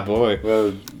 You're a bad boy.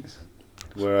 Well,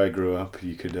 where I grew up,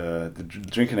 you could the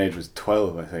drinking age was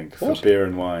 12, I think, for beer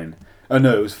and wine. Oh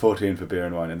no, it was 14 for beer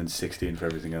and wine, and then 16 for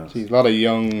everything else. Jeez, a lot of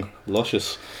young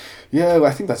luscious. Yeah, well,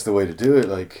 I think that's the way to do it.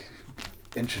 Like,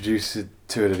 introduce it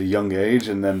to it at a young age,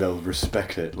 and then they'll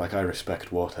respect it. Like I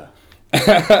respect water.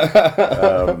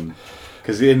 Because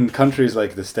in countries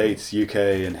like the States, UK,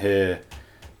 and here,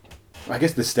 I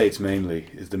guess the States mainly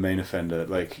is the main offender.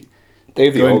 Like,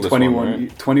 They've going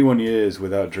 21 years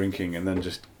without drinking and then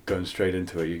just going straight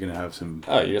into it, you're going to have some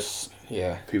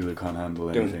people who can't handle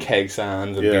anything. Doing keg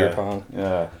sands and beer pong.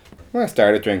 Yeah. When I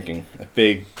started drinking, a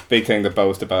big thing to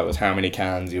boast about was how many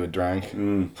cans you had drank.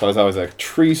 So I was always like,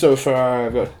 3 so far,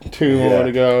 I've got 2 more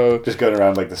to go. Just going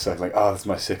around like this, like, oh, that's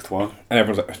my 6th one. And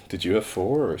everyone's like, did you have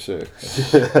 4 or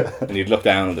 6? And you'd look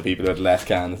down at the people who had less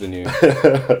cans than you.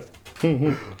 That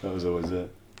was always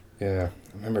it. Yeah.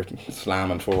 I remember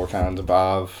slamming 4 cans of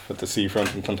Bav at the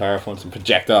seafront and Clontarf once and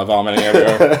projectile vomiting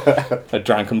everywhere. I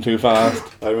drank them too fast.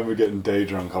 I remember getting day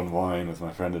drunk on wine with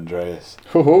my friend Andreas.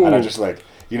 Ooh. And I just like,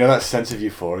 you know that sense of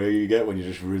euphoria you get when you're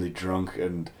just really drunk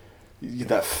and you get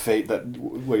that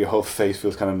where your whole face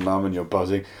feels kind of numb and you're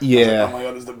buzzing. Yeah. Like, oh my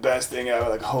god, this is the best thing ever,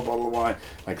 like a whole bottle of wine.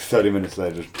 Like 30 minutes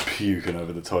later, just puking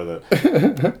over the toilet.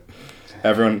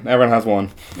 Everyone has one.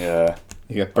 Yeah.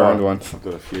 You get burned once. I've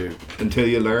got a few. Until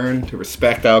you learn to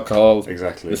respect alcohol.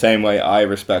 Exactly. The same way I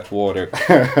respect water.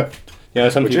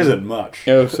 Some Which people, isn't much.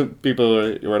 Some people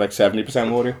were like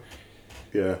 70% water.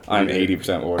 Yeah. I'm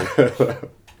 80% water.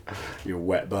 You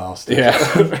wet bastard.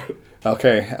 Yeah.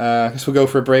 Okay, I guess we'll go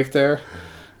for a break there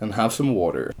and have some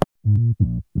water.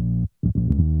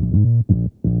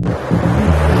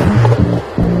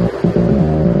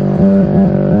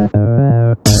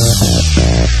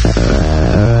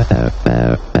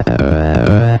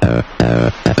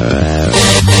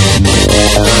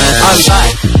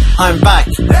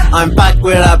 I'm back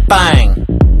with a bang.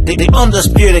 The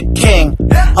undisputed king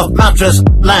of mattress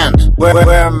land, where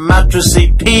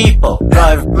mattressy people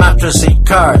drive mattressy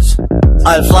cars.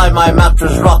 I'll fly my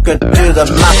mattress rocket to the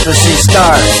mattressy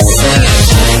stars.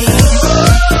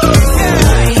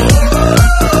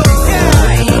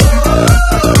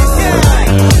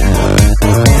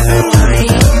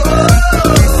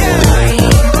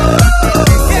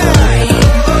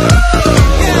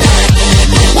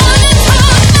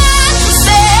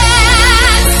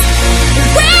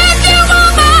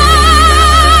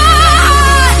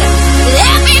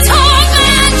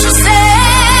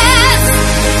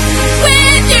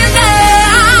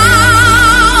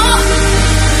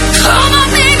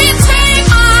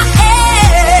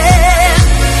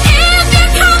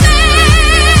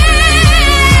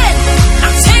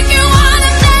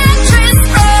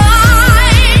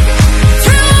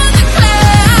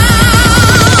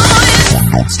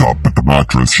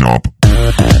 Mattress shop.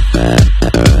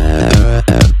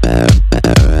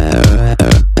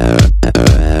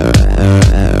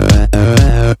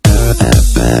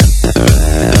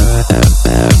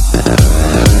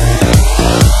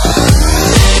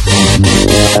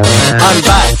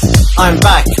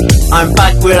 I'm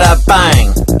back with a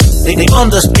bang. The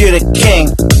undisputed king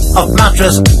of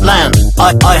mattress land.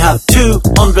 I have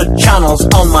 200 channels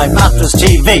on my mattress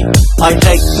TV. I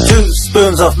take 2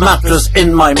 spoons of mattress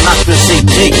in my mattressy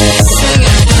tea.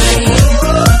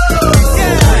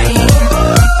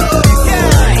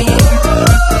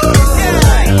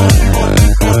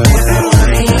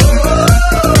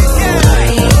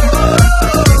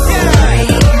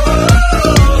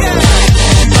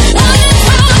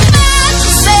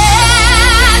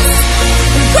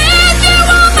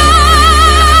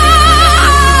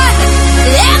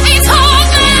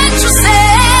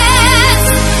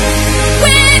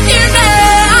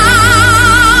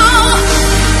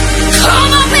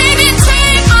 Come on, baby, take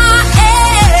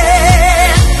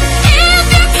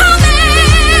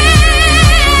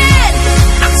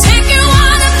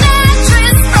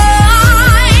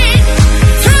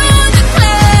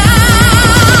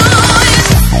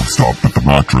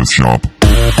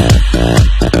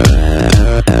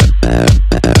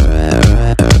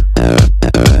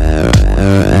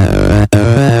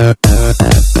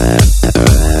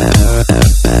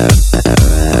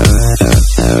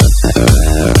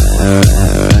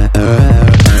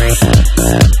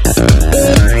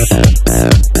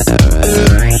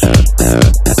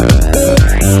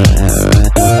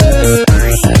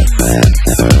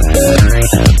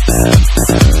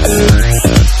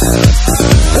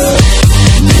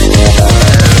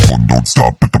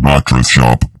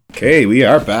Okay, we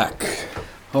are back.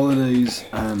 Holidays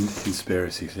and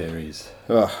conspiracy theories.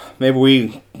 Maybe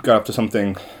we got up to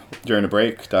something during the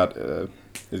break that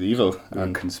is evil.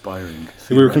 And conspiring.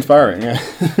 We were conspiring, yeah.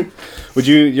 Would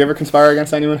you ever conspire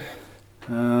against anyone?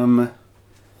 No,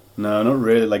 not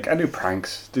really. Like, I do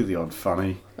pranks, do the odd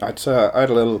funny. I had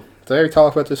a little... Did I ever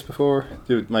talk about this before?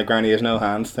 Dude, my granny has no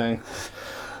hands thing.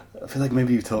 I feel like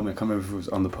maybe you told me. I can't remember if it was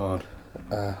on the pod.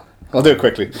 I'll do it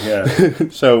quickly. Yeah.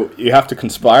 So you have to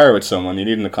conspire with someone. You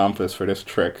need an accomplice for this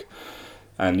trick,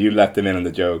 and you let them in on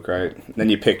the joke, right? Then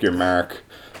you pick your mark.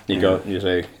 You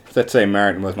say, let's say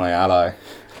Martin was my ally.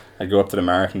 I go up to the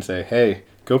Martin and say, hey,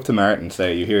 go up to Martin and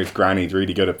say, you hear his granny's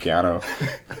really good at piano.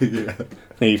 Yeah.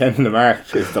 And the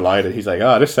Mark is delighted. He's like,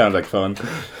 oh, this sounds like fun.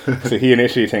 So he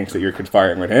initially thinks that you're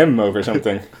conspiring with him over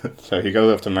something. So he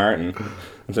goes up to Martin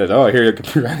and says, oh, I hear your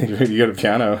granny's really good at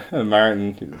piano. And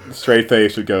Martin, straight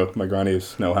face, would go, my granny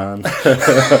has no hands.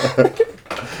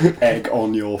 Egg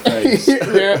on your face.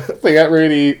 Yeah,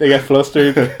 they get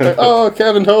flustered. Like, oh,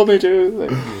 Kevin told me to.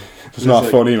 Like, it's not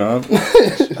like, funny, man.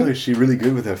 Oh, is she really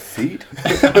good with her feet?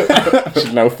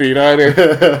 She's no feet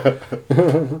either.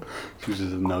 She's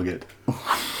just a nugget.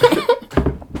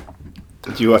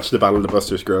 Did you watch the Battle of the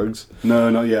Buster Scruggs? No,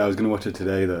 not yet. I was going to watch it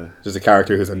today, though. There's a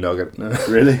character who's a nugget.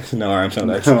 Really? No arms, no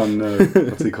legs. Oh, no.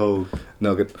 What's he called?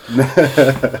 Nugget.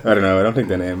 I don't know. I don't think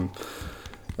they name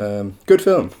him. Good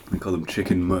film. They call him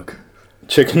Chicken Muck.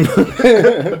 Chicken Muck.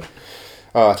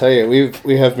 Oh, I'll tell you,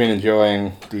 we have been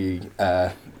enjoying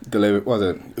the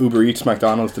Uber Eats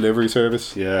McDonald's delivery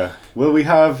service. Yeah. Well, we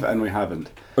have and we haven't.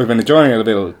 We've been enjoying it a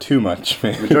little too much.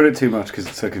 We enjoyed it too much because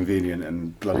it's so convenient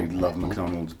and bloody love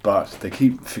McDonald's. But they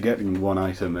keep forgetting one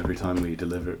item every time we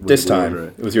deliver it. This time,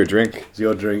 it was your drink. It's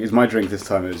your drink. It's my drink this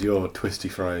time. It was your twisty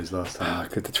fries last time.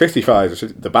 The twisty fries are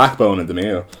the backbone of the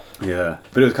meal. Yeah.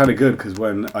 But it was kind of good because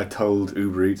when I told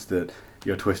Uber Eats that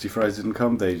your twisty fries didn't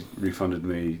come, they refunded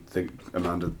me the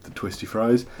amount of the twisty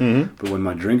fries. Mm-hmm. But when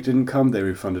my drink didn't come, they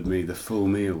refunded me the full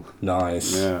meal.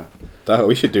 Nice. Yeah.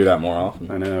 We should do that more often.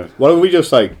 I know. What if we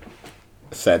just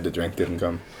said the drink didn't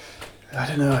come? I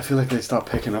don't know. I feel like they start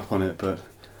picking up on it, but...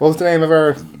 What was the name of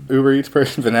our Uber Eats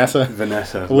person? Vanessa?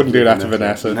 Vanessa. I wouldn't do that to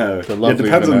Vanessa. No. It depends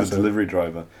Vanessa. On the delivery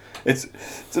driver. It's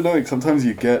annoying. Sometimes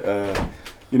you get,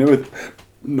 with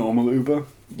normal Uber...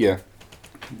 Yeah.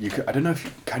 I don't know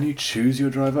can you choose your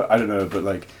driver? I don't know, but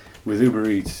with Uber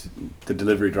Eats, the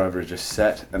delivery driver is just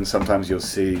set, and sometimes you'll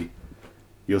see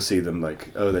them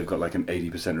they've got an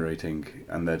 80% rating,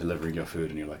 and they're delivering your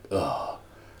food, and you're like, oh.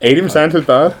 80% is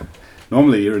bad?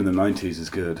 Normally, you're in the 90s is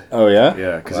good. Oh yeah.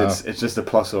 Yeah, because it's just a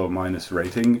plus or minus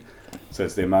rating, so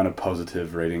it's the amount of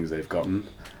positive ratings they've gotten.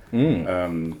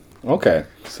 Okay.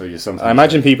 So you sometimes. I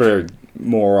imagine people are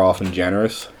more often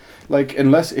generous.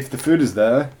 Unless if the food is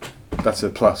there. That's a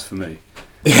plus for me.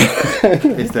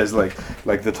 If there's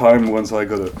the time once I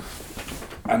got it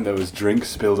and there was drinks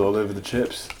spilled all over the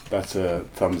chips, that's a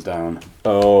thumbs down.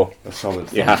 Oh, a solid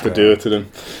thumbs you have to down. do it to them.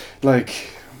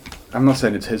 I'm not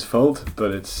saying it's his fault,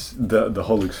 but it's the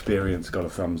whole experience got a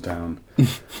thumbs down.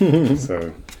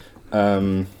 So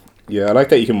yeah, I like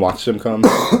that you can watch them come.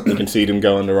 You can see them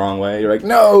going the wrong way. You're like,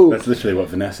 no! That's literally what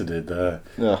Vanessa did there.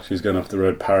 Yeah. She was going off the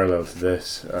road parallel to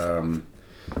this, and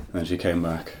then she came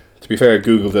back. To be fair,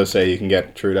 Google does say you can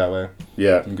get through that way.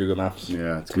 Yeah. In Google Maps.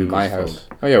 Yeah, it's Google's my house.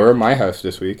 Oh yeah, we're at my house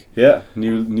this week. Yeah,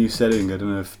 new setting. I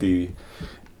don't know if the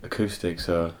acoustics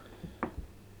are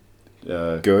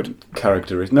good.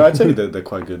 Characteristic. No, I'd say they're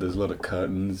quite good. There's a lot of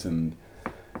curtains and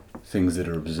things that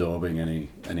are absorbing any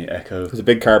echo. There's a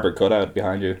big cardboard cutout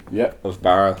behind you. Yeah. Of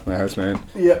Barra, my housemate.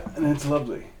 Yeah, and it's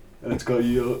lovely. And it's got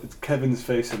it's Kevin's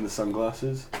face in the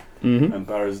sunglasses, and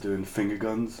Barra's doing finger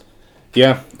guns.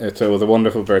 Yeah, it was a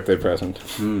wonderful birthday present.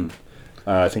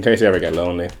 It's in case you ever get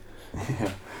lonely.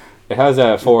 Yeah. It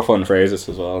has 4 fun phrases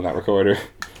as well in that recorder.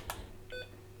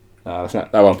 That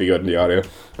won't be good in the audio.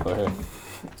 But,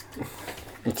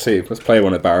 let's see. Let's play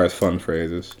one of Barra's fun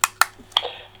phrases.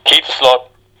 Keep the slut.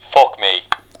 Fuck me.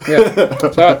 Yeah,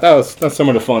 so that's some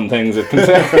of the fun things it can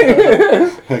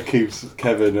say. That keeps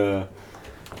Kevin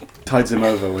tides him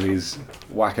over when he's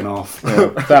whacking off. Yeah,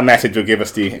 that message will give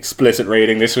us the explicit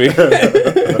rating this week.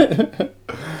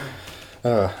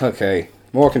 Okay,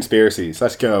 more conspiracies.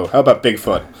 Let's go. How about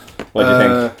Bigfoot? What do you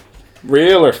think?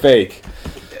 Real or fake?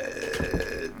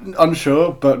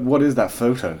 Unsure, but what is that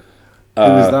photo? Who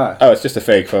is that? Oh, it's just a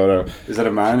fake photo. Is that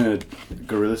a man in a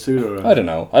gorilla suit or? I don't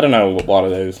know. I don't know what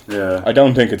it is. Yeah. I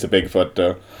don't think it's a Bigfoot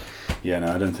though. Yeah,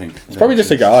 no, I don't think. It's probably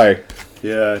just a guy.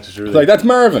 Yeah, just really. Like, that's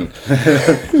Marvin.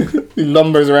 He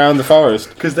lumbers around the forest.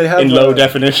 Because they have in low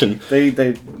definition. They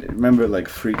remember like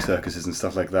freak circuses and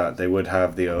stuff like that. They would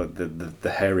have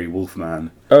the hairy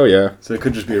wolfman. Oh yeah. So it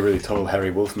could just be a really tall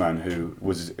hairy wolfman who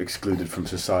was excluded from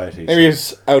society. Maybe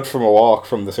he's out from a walk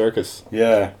from the circus.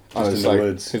 Yeah, just in the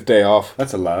woods. His day off.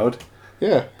 That's allowed.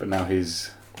 Yeah. But now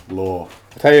he's law.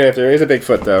 I tell you, if there is a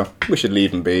Bigfoot though, we should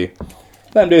leave him be.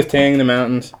 Let him do his thing in the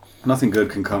mountains. Nothing good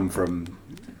can come from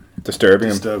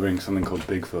disturbing something called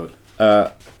Bigfoot.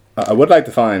 I would like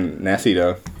to find Nessie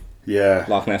though. Yeah.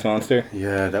 Loch Ness Monster.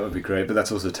 Yeah, that would be great. But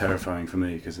that's also terrifying for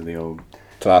me because of the old...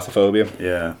 Thalassophobia.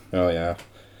 Yeah. Oh yeah.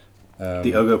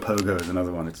 The Ogopogo is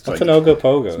another one. It's what's like an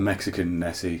Ogopogo? It's Mexican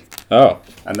Nessie. Oh.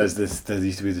 And there used to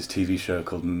be this TV show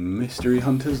called Mystery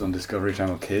Hunters on Discovery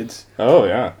Channel Kids. Oh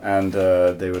yeah. And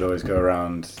they would always go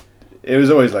around. It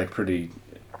was always like pretty,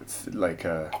 like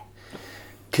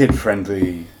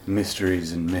kid-friendly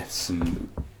mysteries and myths and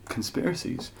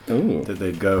conspiracies. Ooh. That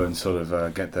they'd go and sort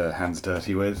of get their hands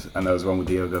dirty with. And there was one with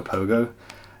the Ogopogo.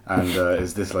 And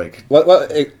is this like...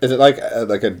 What is it like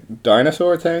a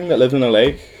dinosaur thing that lives in a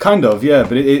lake? Kind of, yeah,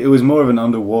 but it was more of an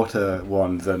underwater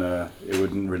one than it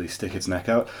wouldn't really stick its neck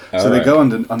out. So they go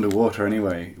underwater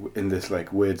anyway in this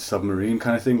like weird submarine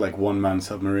kind of thing, like one-man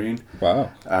submarine.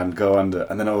 Wow. And go under,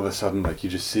 and then all of a sudden like you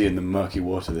just see in the murky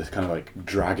water this kind of like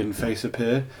dragon face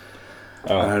appear.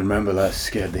 Oh. And I remember that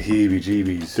scared the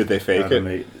heebie-jeebies. Did they fake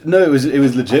it? No, it was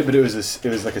legit, but it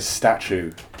was like a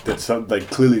statue that like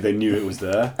clearly they knew it was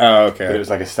there. Oh, okay. But it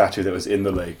was like a statue that was in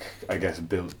the lake, I guess,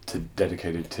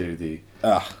 dedicated to the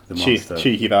monster.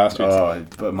 Cheeky bastards. Oh,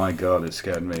 but my god, it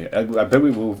scared me. I bet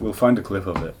we'll find a clip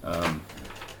of it and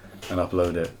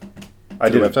upload it. I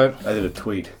did a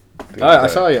tweet. I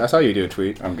saw you do a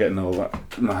tweet. I'm getting all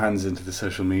my hands into the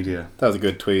social media. That was a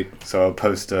good tweet. So I'll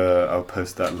post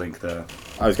that link there.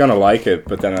 I was gonna like it,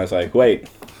 but then I was like, wait,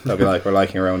 that'll be like we're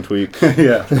liking our own tweet.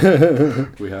 Yeah,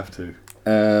 we have to.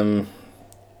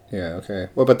 Yeah. Okay.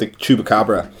 What about the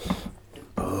chupacabra?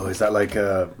 Oh, is that like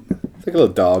a? It's like a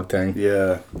little dog thing.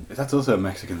 Yeah, that's also a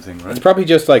Mexican thing, right? It's probably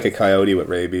just like a coyote with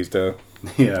rabies, though.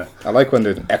 Yeah. I like when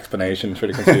there's explanations for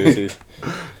the conspiracies.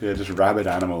 Yeah, just rabid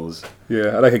animals. Yeah,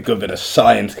 I like a good bit of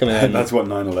science coming in. That's what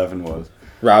 9/11 was.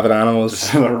 Rabid animals.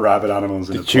 Just a lot of rabid animals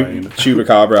in the plane.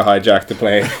 Chupacabra hijacked the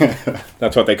plane.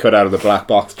 That's what they cut out of the black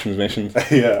box transmissions.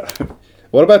 Yeah.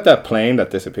 What about that plane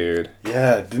that disappeared?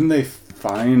 Yeah, didn't they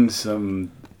find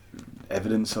some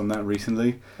evidence on that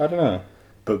recently? I don't know.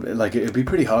 But like, it'd be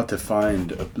pretty hard to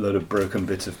find a load of broken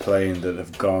bits of plane that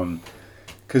have gone,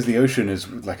 because the ocean is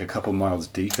like a couple miles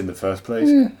deep in the first place.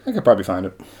 Yeah, I could probably find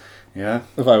it. Yeah?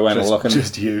 If I went looking.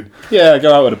 Just you. Yeah, I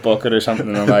go out with a bucket or something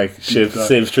and I'm like,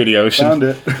 sieves through the ocean. Found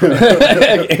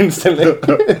it. Instantly.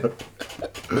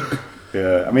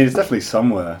 Yeah, I mean, it's definitely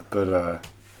somewhere, but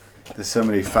there's so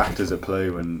many factors at play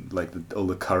when like all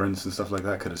the currents and stuff like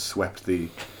that could have swept the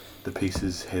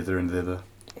pieces hither and thither.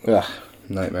 Ugh,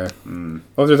 nightmare.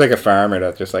 What if there's like a farmer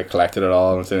that just like collected it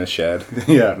all and it's in his shed?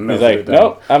 Yeah, he's like,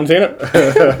 nope, haven't seen it.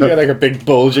 You got like a big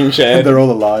bulging shed. They're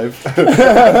all alive.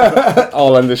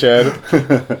 All in the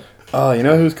shed. Oh, you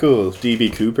know who's cool?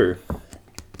 DB Cooper.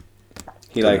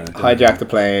 He like hijacked the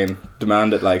plane,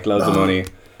 demanded like loads of money,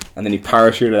 and then he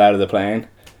parachuted out of the plane,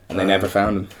 and they never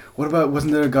found him. What about,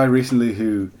 wasn't there a guy recently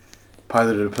who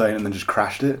piloted a plane and then just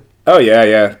crashed it? Oh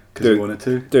yeah. Because he wanted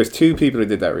to? There's two people who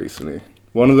did that recently.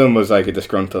 One of them was like a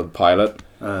disgruntled pilot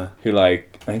who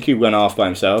like, I think he went off by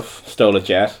himself, stole a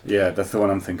jet. Yeah, that's the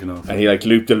one I'm thinking of. And he like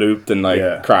looped and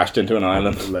like crashed into an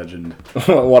island. Legend.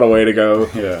 What a way to go.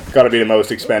 Yeah. Gotta be the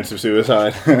most expensive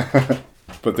suicide.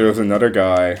 But there was another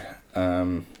guy,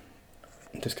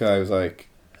 this guy was like,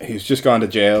 he's just gone to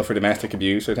jail for domestic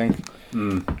abuse, I think.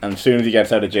 And as soon as he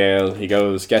gets out of jail, he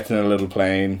gets in a little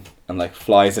plane and like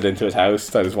flies it into his house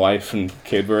that his wife and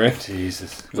kid were in.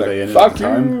 Jesus. Were they in it at the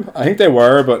time? I think they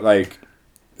were, but like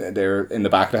they were in the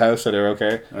back of the house, so they were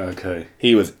okay. Okay.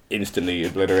 He was instantly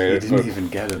obliterated. He didn't even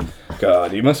get him.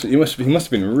 God, he must have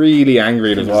been really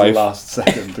angry at his wife. Last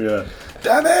second, yeah.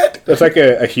 Damn it! That's like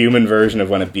a human version of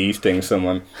when a bee stings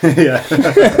someone. Yeah.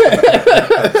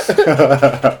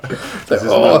 This is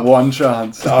my one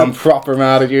chance. I'm proper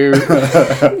mad at you.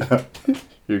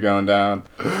 You're going down.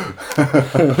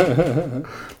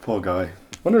 Poor guy.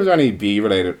 Wonder if there's any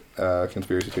bee-related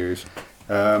conspiracy theories.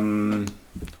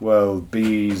 Well,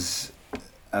 bees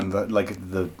and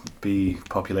the bee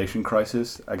population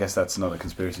crisis. I guess that's not a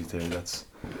conspiracy theory. That's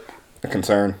a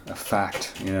concern. A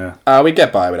fact. Yeah. We'd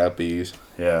get by without bees.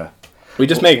 Yeah. We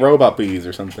just make robot bees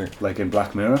or something. Like in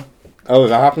Black Mirror. Oh, is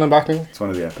that happening in Black Mirror? It's one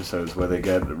of the episodes where they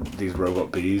get these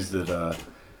robot bees that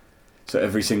So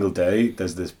every single day,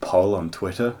 there's this poll on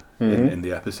Twitter in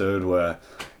the episode where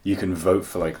you can vote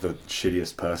for like the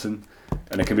shittiest person,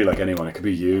 and it can be like anyone. It could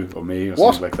be you or me or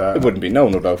something like that. It wouldn't be. No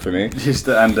one would vote for me.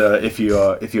 If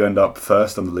you end up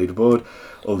first on the leaderboard,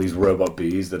 all these robot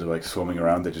bees that are like swarming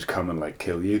around, they just come and like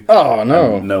kill you. Oh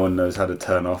no! And no one knows how to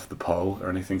turn off the poll or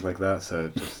anything like that. So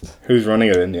just who's running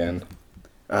it in the end?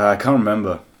 I can't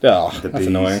remember. Oh, that's bees.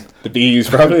 Annoying. The bees,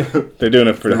 probably. They're doing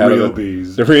it for the hell of it.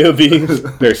 Bees. The real bees.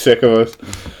 They're sick of us.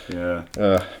 Yeah.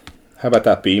 How about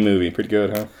that bee movie? Pretty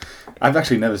good, huh? I've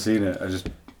actually never seen it. I just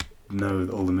know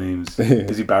all the memes.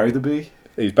 Is he Barry the Bee?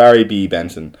 He's Barry B.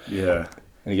 Benson. Yeah.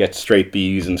 And he gets straight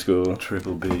B's in school.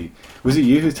 Triple B. Was it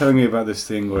you who's telling me about this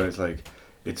thing where it's like,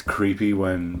 it's creepy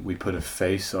when we put a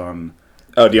face on...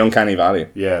 Oh, the Uncanny Valley.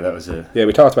 Yeah, that was it. Yeah,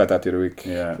 we talked about that the other week.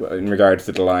 Yeah. In regards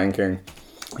to The Lion King.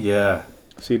 Yeah.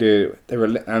 See, they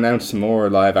announced some more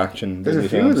live action There's Disney a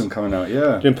few films. of them coming out,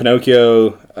 yeah. Doing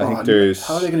Pinocchio. I think there's...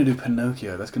 How are they going to do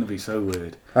Pinocchio? That's going to be so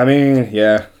weird. I mean,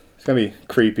 yeah. It's going to be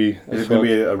creepy. Is it going to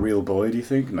be a real boy, do you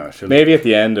think? No, surely. Maybe at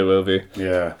the end it will be.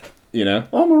 Yeah. You know?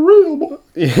 I'm a real boy.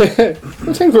 Yeah.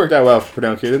 Things worked out well for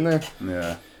Pinocchio, didn't they?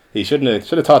 Yeah. He should have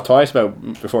thought twice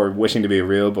before wishing to be a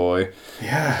real boy.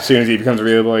 Yeah. As soon as he becomes a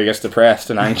real boy, he gets depressed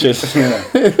and anxious. Yeah.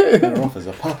 They're off as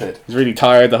a puppet. He's really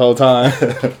tired the whole time.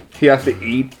 He has to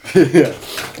eat. Yeah.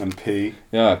 And pee.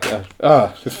 Yeah.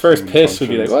 His first piss would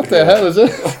be like, what the hell is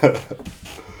this?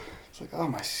 It's like, oh,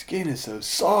 my skin is so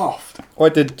soft.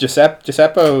 What did Giuseppe?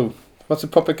 What's the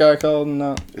puppet guy called?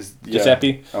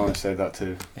 Giuseppe. I want to say that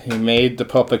too. He made the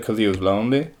puppet because he was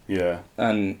lonely. Yeah.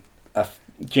 And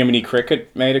Jiminy Cricket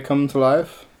made it come to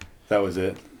life. That was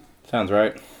it. Sounds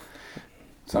right.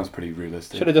 Sounds pretty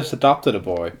realistic. Should have just adopted a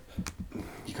boy.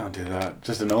 You can't do that.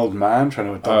 Just an old man trying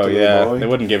to adopt a little boy. They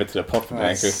wouldn't give it to the puppet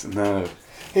maker. No.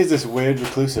 Here's this weird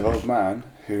reclusive old man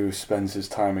who spends his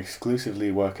time exclusively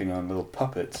working on little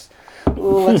puppets.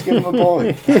 Let's give him a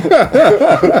boy.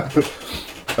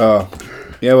 Oh,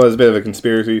 yeah. Well, it was a bit of a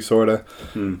conspiracy, sort of.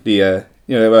 The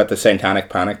about the Satanic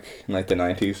Panic in like the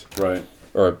 90s, right?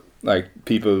 Or like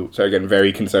people started getting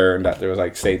very concerned that there was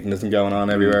like Satanism going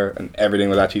on everywhere, and everything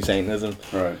was actually Satanism,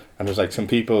 right? And there's like some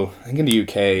people, I think in the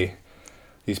UK,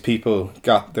 these people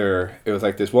it was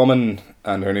like this woman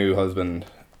and her new husband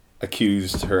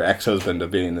accused her ex-husband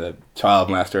of being the child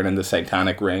molester and in the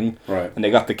satanic ring. Right. And they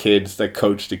got the kids, they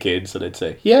coached the kids, so they'd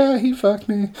say, yeah, he fucked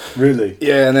me. Really?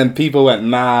 Yeah, and then people went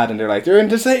mad and they're like, they're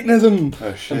into Satanism.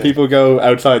 Oh, shit. And people go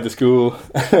outside the school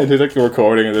and there's like the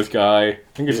recording of this guy, I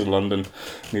think it's in London,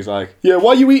 and he's like, yeah,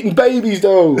 why are you eating babies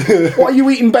though? Why are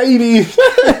you eating babies?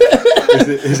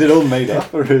 Is it all made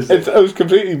up or is it?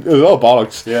 It was all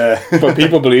bollocks. Yeah. But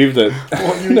people believed it.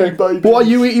 Why are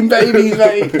you eating babies,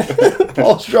 mate?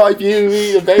 I'll stripe you,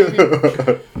 eat a baby.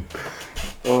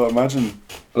 Oh, imagine.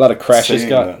 A lot of crashes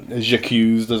got that.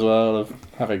 accused as well of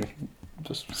having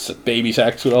just baby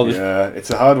sex with all this. Yeah, it's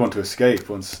a hard one to escape.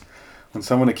 When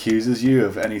someone accuses you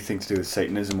of anything to do with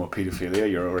Satanism or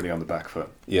paedophilia, you're already on the back foot.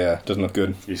 Yeah, doesn't look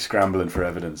good. You're scrambling for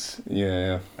evidence.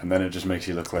 Yeah. And then it just makes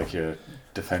you look like you're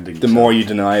defending The yourself. more you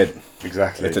deny it,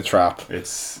 exactly, it's a trap.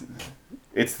 It's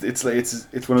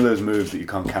one of those moves that you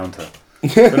can't counter. I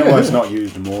don't know why it's not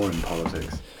used more in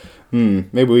politics.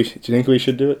 Maybe do you think we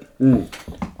should do it? Who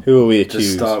will we accuse?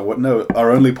 Just start. No,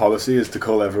 our only policy is to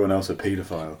call everyone else a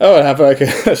paedophile. Oh, have like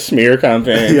a smear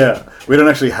campaign. Yeah, we don't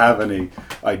actually have any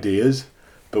ideas,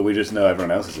 but we just know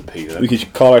everyone else is a pedo. We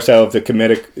could call ourselves the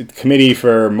Committee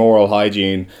for Moral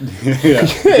Hygiene. Yeah,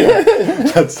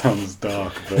 that sounds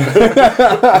dark,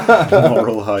 but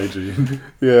moral hygiene.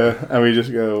 Yeah, and we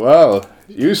just go, well,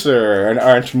 you, sir,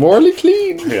 aren't morally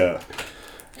clean. Yeah.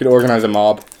 We could organise a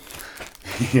mob.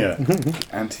 Yeah.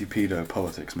 Anti-pedo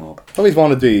politics mob. Always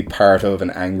wanted to be part of an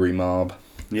angry mob.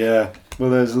 Yeah. Well,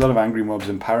 there's a lot of angry mobs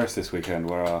in Paris this weekend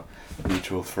where our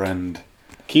mutual friend...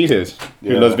 Keated,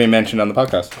 who loves being mentioned on the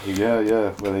podcast.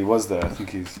 Yeah. Well, he was there. I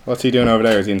think he's... What's he doing over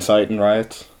there? Is he inciting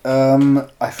riots?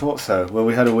 I thought so. Well,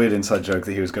 we had a weird inside joke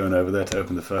that he was going over there to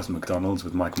open the first McDonald's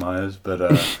with Mike Myers, but...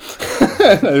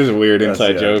 That is a weird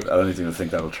inside joke. I don't even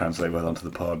think that will translate well onto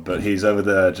the pod, but he's over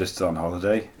there just on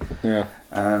holiday. Yeah.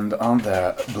 And aren't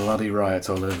there bloody riots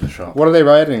all over the shop? What are they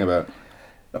rioting about?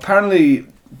 Apparently,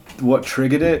 what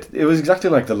triggered it was exactly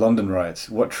like the London riots.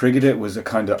 What triggered it was a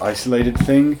kind of isolated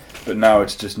thing, but now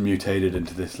it's just mutated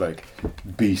into this like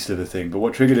beast of a thing. But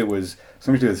what triggered it was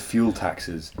something to do with fuel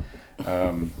taxes.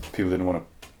 People didn't want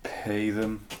to pay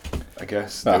them, I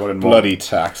guess. They wanted more. Bloody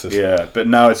taxes. Yeah, but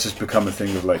now it's just become a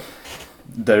thing of like,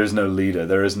 there is no leader,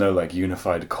 there is no like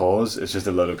unified cause. It's just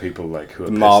a lot of people like who are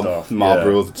pissed off. Mob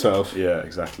rules itself. Yeah,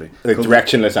 exactly. Like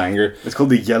directionless anger. It's called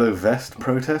the Yellow Vest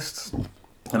protests,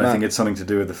 and I think it's something to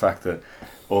do with the fact that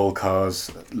all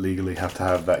cars legally have to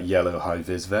have that yellow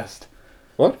high-vis vest.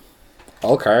 What?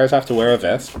 All cars have to wear a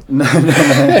vest? No. I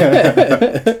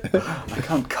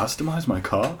can't customize my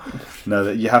car. No,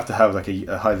 that you have to have like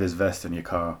a high-vis vest in your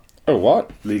car. Oh,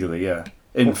 what? Legally, yeah.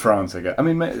 In France, I guess. I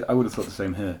mean, I would have thought the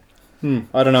same here.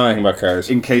 I don't know anything about cars.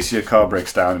 In case your car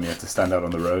breaks down and you have to stand out on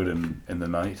the road in the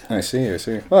night. I see.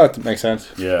 Well, that makes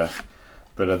sense. Yeah.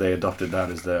 But they adopted that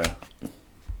as their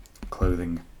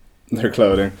clothing. Their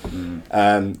clothing.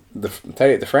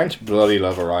 The French bloody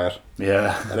love a riot.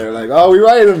 Yeah. And they're like, oh, we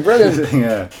rioted, brilliant.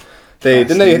 Yeah. They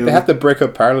have to break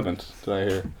up Parliament, did I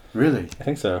hear? Really? I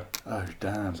think so. Oh,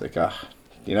 damn. It's like,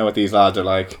 you know what these lads are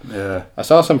like. Yeah. I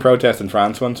saw some protest in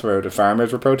France once where the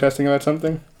farmers were protesting about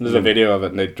something. There's a video of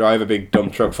it, and they drive a big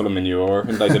dump truck full of manure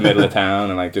in like the middle of town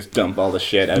and like just dump all the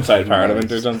shit outside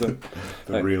Parliament or something.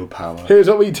 The like, real power. Here's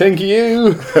what we think of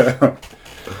you.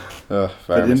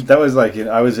 That was like,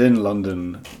 I was in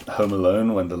London Home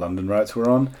Alone when the London riots were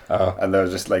on, and they were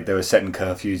just like, they were setting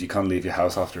curfews, you can't leave your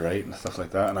house after 8 and stuff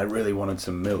like that, and I really wanted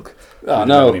some milk. Oh,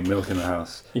 no. Any milk in the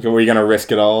house. Were you going to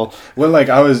risk it all? Well, like,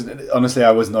 I was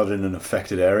not in an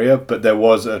affected area, but there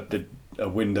was a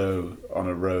window on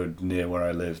a road near where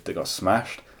I lived that got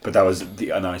smashed. But that was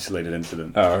an isolated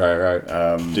incident. Oh, right.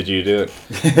 Did you do it?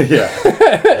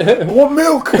 Yeah. What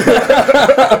milk?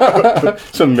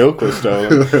 Some milk was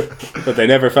stolen. But they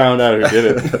never found out who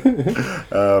did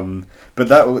it. But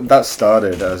that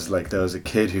started as, like, there was a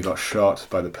kid who got shot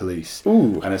by the police.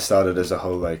 Ooh. And it started as a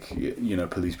whole, like,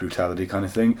 police brutality kind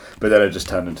of thing. But then it just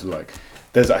turned into, like,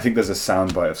 I think there's a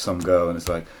soundbite of some girl, and it's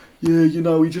like,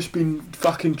 yeah, we've just been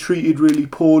fucking treated really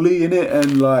poorly, innit?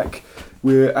 And, like,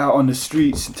 we're out on the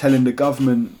streets telling the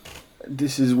government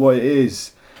this is what it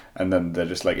is. And then they're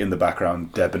just like, in the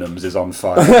background, Debenhams is on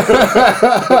fire.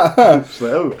 It's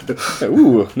like, oh.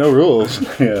 Ooh, no rules.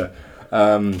 Yeah.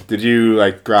 Did you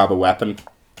like grab a weapon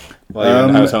while you were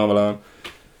in the house Home Alone?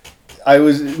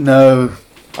 No.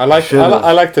 I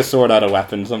like to sort out a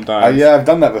weapon sometimes. Yeah, I've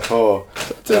done that before.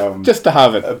 Just to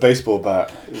have it. A baseball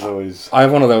bat is always... I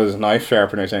have one of those knife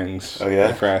sharpener things. Oh, yeah?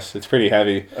 In the press. It's pretty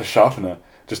heavy. A sharpener?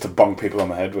 Just to bonk people on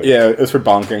the head with? Yeah, it's for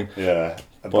bonking. Yeah,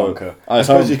 a bonker. I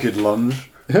suppose you could lunge.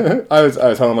 I was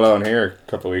Home Alone here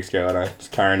a couple of weeks ago, and I was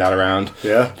carrying that around.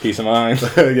 Yeah. Peace of mind.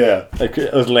 Yeah.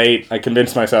 It was late. I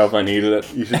convinced myself I needed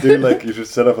it. You should you should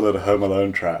set up a little Home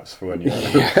Alone traps for when you...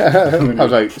 I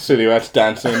was like silhouettes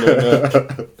dancing.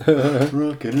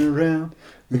 Rocking around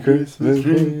the Christmas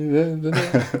tree.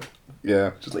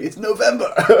 Yeah. Just like, it's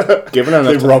November. They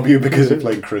rob you because you're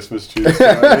playing Christmas tunes.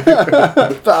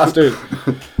 Bastard.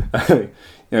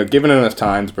 Given enough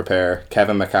time to prepare,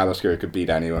 Kevin McAllister could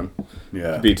beat anyone.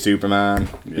 Yeah. Beat Superman,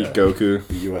 beat Goku.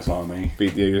 The US Army.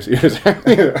 Beat the US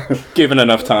Army. Given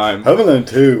enough time. Home Alone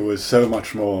 2 was so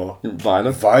much more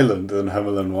violent than Home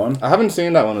Alone 1. I haven't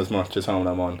seen that one as much as Home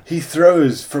Alone 1. He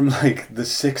throws from like the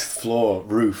 6th floor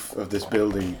roof of this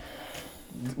building.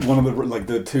 One of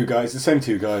the same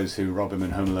two guys who rob him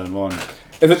in Home Alone 1.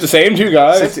 Is it the same two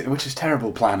guys? Which is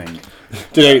terrible planning.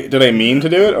 Do they mean to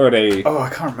do it, or are they... Oh, I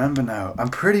can't remember now. I'm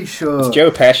pretty sure... It's Joe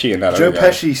Pesci in that. Joe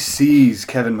Pesci sees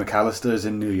Kevin McAllister's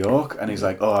in New York, and he's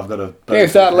like, oh, I've got to...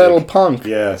 Here's that little punk.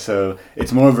 Yeah, so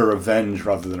it's more of a revenge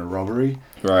rather than a robbery.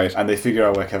 Right. And they figure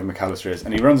out where Kevin McAllister is,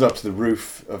 and he runs up to the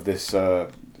roof of this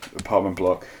apartment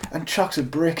block and chucks a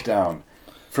brick down.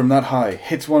 From that high,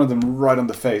 hits one of them right on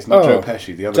the face. Not Joe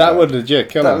Pesci, the other guy. That would legit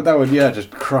kill him. That would,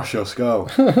 just crush your skull.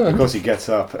 Of course, he gets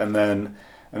up, and then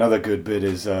another good bit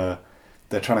is they're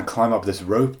trying to climb up this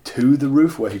rope to the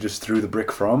roof where he just threw the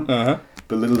brick from. Uh-huh.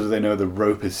 But little do they know the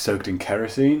rope is soaked in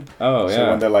kerosene. Oh, yeah. So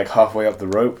when they're like halfway up the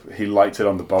rope, he lights it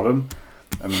on the bottom,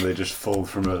 and they just fall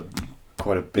from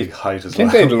quite a big height as well.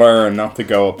 I think they'd learn not to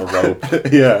go up a rope.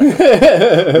 Yeah.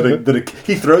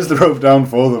 He throws the rope down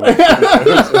for them.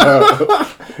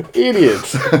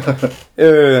 Idiots.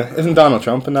 Isn't Donald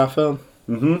Trump in that film?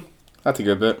 Mm-hmm. That's a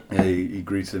good bit. Yeah, he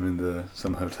greets him in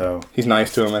some hotel. He's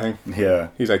nice to him, I think. Yeah.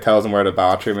 He's like, tells him where the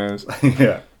bathroom is.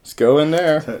 Yeah. Just go in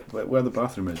there. Where the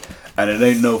bathroom is. And it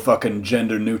ain't no fucking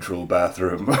gender-neutral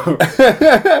bathroom.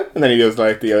 And then he goes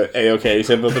like the AOK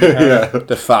symbol.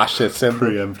 The fascist symbol.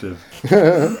 Preemptive.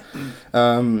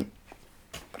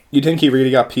 You think he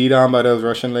really got peed on by those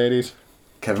Russian ladies?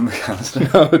 Kevin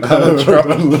McAllister? No, Donald Trump.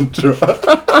 Donald Trump.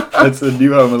 That's a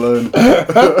new Home Alone.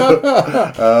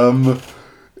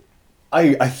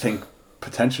 I think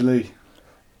potentially.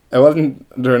 Wasn't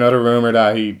there another rumour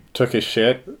that he took his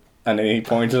shit and then he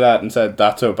pointed at it and said,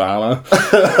 "That's Obama"?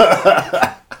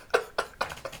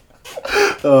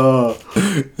 Oh,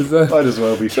 might as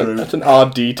well be true. That's an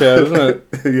odd detail, isn't it?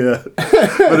 Yeah.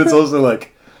 But it's also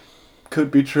like, could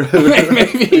be true.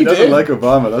 Maybe he doesn't did. like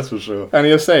Obama, that's for sure. And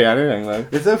he'll say anything,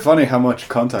 like. It's so funny how much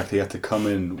contact he had to come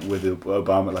in with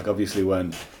Obama. Like, obviously,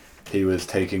 when he was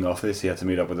taking office, he had to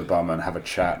meet up with Obama and have a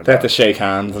chat. They had to shake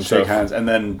hands and shake stuff. hands. And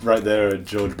then right there at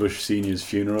George Bush Sr.'s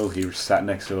funeral, he sat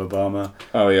next to Obama.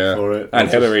 Oh, yeah. For it. And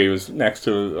Hillary was next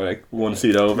to, like, one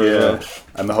seat over. Yeah. Well.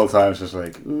 And the whole time it's just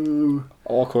like, ooh.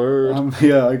 Awkward.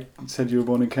 Yeah, I said you were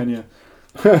born in Kenya.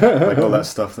 Like, all that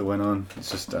stuff that went on.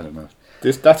 It's just, I don't know.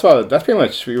 That's pretty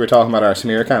much, we were talking about our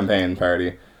smear campaign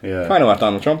party. Yeah. Kind of what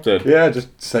Donald Trump did. Yeah,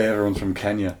 just say everyone's from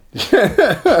Kenya.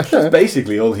 That's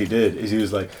basically all he did, is he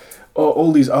was like, oh,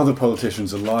 all these other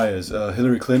politicians are liars.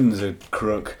 Hillary Clinton's a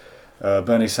crook.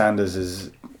 Bernie Sanders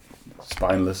is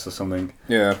spineless or something.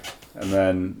 Yeah. And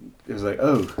then it was like,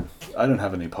 oh, I don't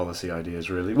have any policy ideas,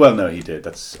 really. Well, no, he did.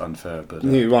 That's unfair, but...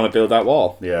 You want to build that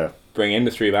wall. Yeah. Bring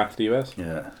industry back to the US.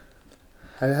 Yeah.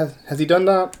 Has he done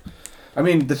that? I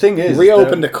mean, the thing is...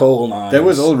 Reopened the coal mines. There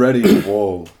was already a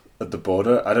wall at the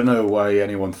border. I don't know why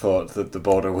anyone thought that the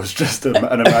border was just an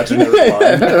imaginary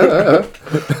line. I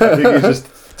think he's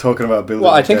just talking about building...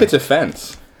 Well, I think it's a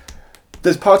fence.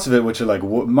 There's parts of it which are like,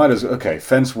 okay,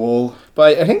 fence wall.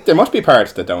 But I think there must be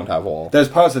parts that don't have wall. There's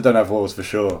parts that don't have walls for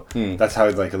sure. That's how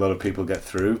like a lot of people get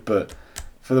through. But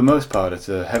for the most part, it's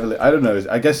a heavily... I don't know.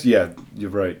 I guess, yeah, you're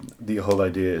right. The whole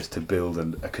idea is to build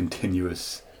a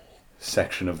continuous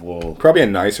section of wall. Probably a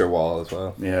nicer wall as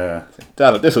well. Yeah.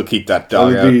 This will keep that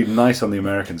dog It'll out. be nice on the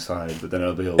American side, but then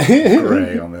it'll be all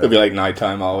grey on the... It'll be like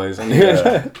nighttime always.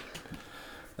 Yeah.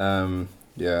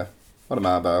 Yeah. What a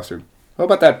mad bastard. What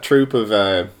about that troop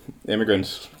of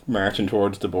immigrants marching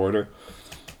towards the border?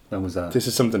 When was that? This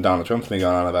is something Donald Trump's been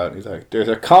going on about. He's like, there's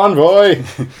a convoy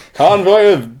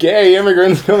of gay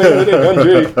immigrants coming into the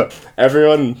country.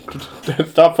 Everyone,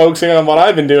 stop focusing on what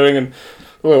I've been doing and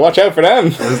watch out for them.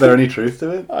 Was there any truth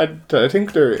to it? I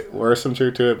think there was some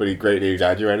truth to it, but he greatly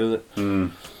exaggerated it.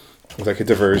 It was like a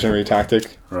diversionary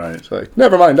tactic. Right. It's like,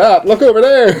 never mind that, look over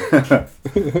there.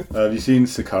 Have you seen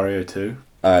Sicario 2?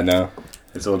 No.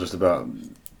 It's all just about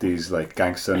these like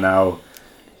gangster now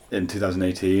in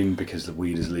 2018 because the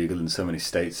weed is legal in so many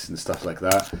states and stuff like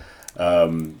that.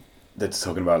 That's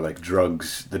talking about like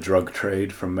drugs. The drug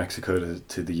trade from Mexico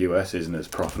to the US isn't as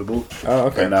profitable. Oh,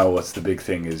 okay. And now what's the big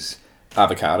thing is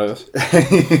avocados.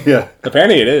 yeah.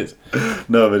 Apparently it is.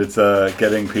 No, but it's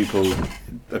getting people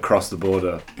across the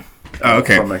border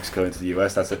from Mexico into the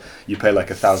US. You pay like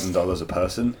 $1,000 a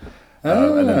person,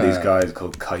 and then these guys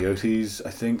called coyotes,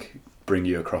 I think, bring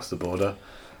you across the border.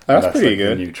 That's pretty like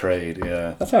good. The new trade,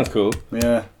 yeah. That sounds cool.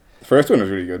 Yeah. The first one was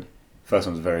really good. First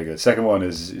one's very good. Second one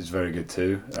is very good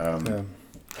too.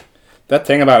 That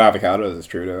thing about avocados is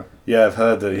true though. Yeah, I've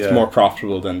heard that. Yeah, it's more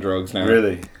profitable than drugs now.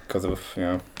 Really, because of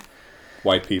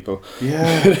white people.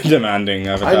 Yeah, demanding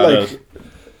avocados.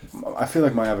 I feel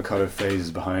like my avocado phase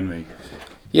is behind me.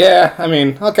 Yeah, I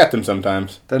mean, I'll get them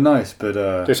sometimes. They're nice, but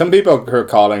there's some people who are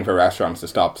calling for restaurants to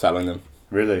stop selling them.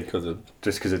 Really,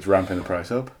 just because it's ramping the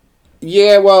price up.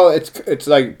 Yeah, well, it's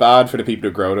like bad for the people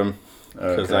who grow them.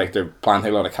 Because like they're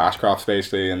planting a lot of cash crops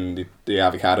basically, and the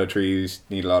avocado trees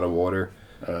need a lot of water,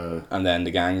 and then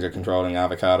the gangs are controlling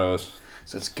avocados.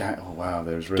 So it's oh wow,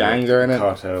 there's really gangs are in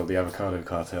cartel, the avocado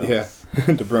cartel. Yeah,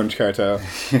 the brunch cartel.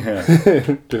 Yeah,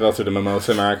 there's also the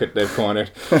mimosa market they've cornered.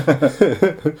 I'll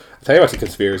tell you what's a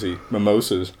conspiracy: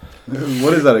 mimosas.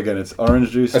 What is that again? It's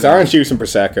orange juice. It's orange juice and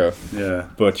prosecco. Yeah,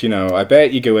 but I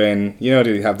bet you go in.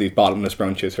 They have these bottomless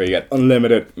brunches where you get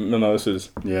unlimited mimosas.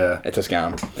 Yeah, it's a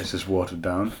scam. It's just watered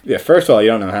down. Yeah, first of all, you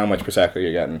don't know how much prosecco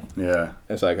you're getting. Yeah,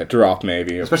 it's like a drop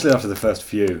maybe, especially after the first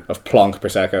few of plonk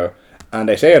prosecco. And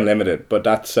they say unlimited, but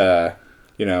that's, you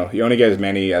only get as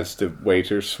many as the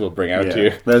waiters will bring out to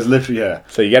you. There's literally,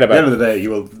 So you get about... At the end of the day, you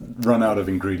will run out of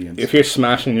ingredients. If you're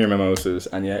smashing your mimosas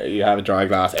and you have a dry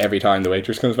glass every time the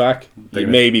waitress comes back, you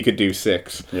maybe could do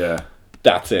 6. Yeah.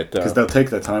 That's it, though. Because they'll take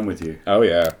their time with you. Oh,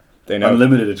 yeah. They know.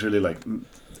 Unlimited, it's really like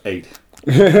 8.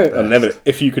 Unlimited.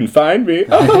 If you can find me.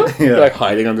 They're like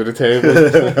hiding under the table.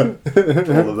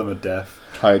 All of them are deaf.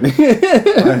 Hiding.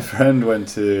 My friend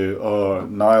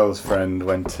Niall's friend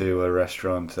went to a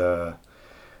restaurant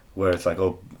where it's like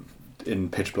all in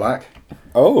pitch black.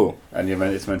 Oh. And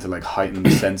it's meant to like heighten the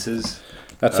senses.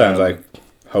 That sounds like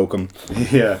hokum.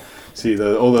 Yeah. See,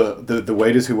 all the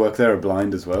waiters who work there are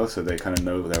blind as well, so they kind of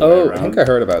know their way around. I think I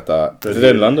heard about that. Is it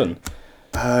in London?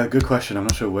 Good question. I'm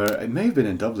not sure where. It may have been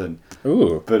in Dublin.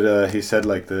 Ooh. But he said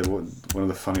like one of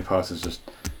the funny parts is just,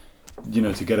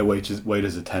 to get a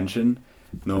waiter's attention,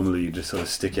 normally you just sort of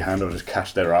stick your hand or just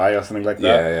catch their eye or something like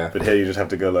that. Yeah. But here you just have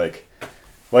to go like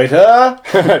Waiter!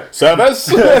 Service!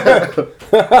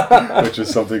 Which is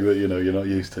something that, you're not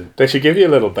used to. They should give you a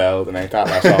little bell to make that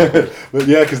less awkward. But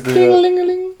yeah, because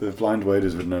Ding-a-ling-a-ling. the blind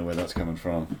waiters would know where that's coming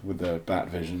from with their bat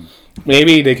vision.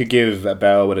 Maybe they could give a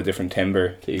bell with a different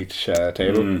timbre to each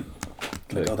table.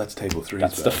 Like, oh, that's table 3.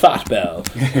 That's the fat bell.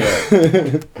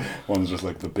 Yeah. One's just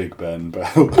like the Big Ben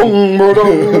bell. You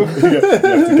have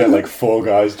to get like 4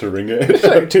 guys to ring it. It's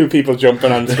like 2 people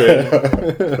jumping on screen.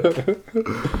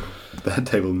 That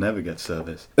table never gets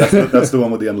service. That's the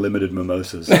one with the unlimited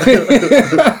mimosas.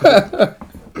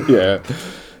 Yeah.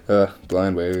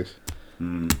 Blind waiters.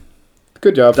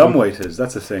 Good job. Dumb waiters,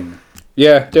 that's a thing.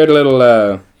 Yeah, they're the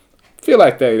little... feel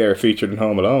like they're featured in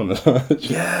Home Alone.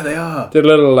 Yeah, they are. They're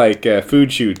little like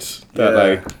food shoots that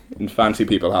like fancy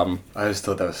people have them. I just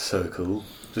thought that was so cool.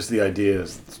 Just the idea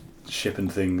of shipping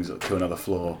things to another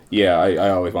floor. Yeah, I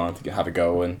always wanted to have a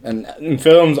go and in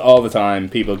films all the time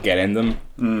people get in them.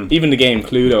 Even the game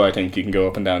Cluedo, I think you can go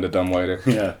up and down the dumbwaiter.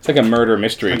 Yeah, it's like a murder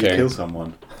mystery thing. Kill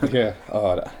someone. Yeah.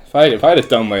 Oh, if I had a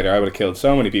dumbwaiter, I would have killed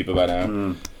so many people by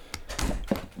now.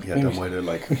 Yeah, dumbwaiter,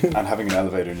 and having an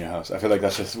elevator in your house. I feel like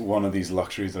that's just one of these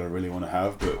luxuries that I really want to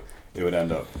have, but it would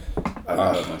end up I'd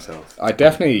hurt myself. I'd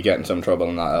definitely get in some trouble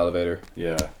in that elevator.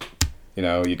 Yeah.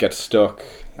 You get stuck.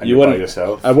 And you wouldn't by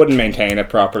yourself. I wouldn't maintain it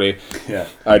properly. Yeah.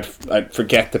 I'd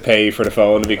forget to pay for the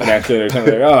phone to be connected or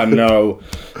something. Like, oh no.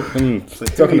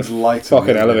 Stuck in this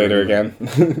fucking elevator again.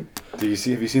 Have you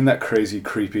seen that crazy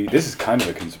creepy... This is kind of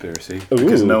a conspiracy. Ooh.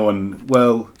 Because no one...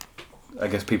 Well, I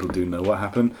guess people do know what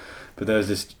happened. But there's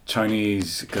this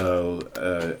Chinese girl,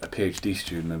 a PhD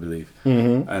student, I believe,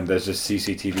 and there's just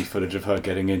CCTV footage of her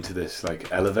getting into this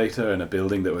elevator in a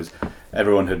building that was,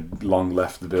 everyone had long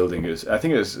left the building. I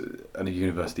think it was a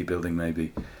university building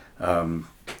maybe, and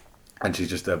she's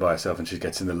just there by herself and she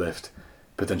gets in the lift.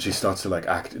 But then she starts to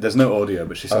act. There's no audio,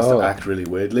 but she starts to act really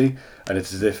weirdly, and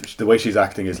it's as if the way she's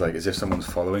acting is as if someone's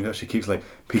following her. She keeps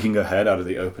peeking her head out of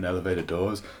the open elevator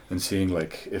doors and seeing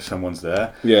if someone's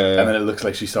there. Yeah. And then it looks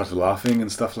like she starts laughing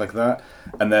and stuff like that,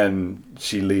 and then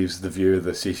she leaves the view of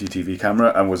the CCTV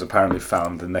camera and was apparently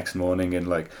found the next morning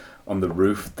in on the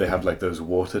roof. They have those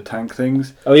water tank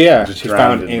things. Oh yeah, she's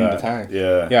found in the tank.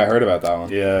 Yeah. Yeah, I heard about that one.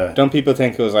 Yeah. Don't people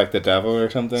think it was the devil or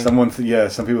something? Some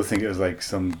people think it was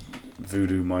some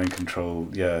voodoo mind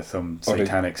control, some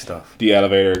satanic stuff. The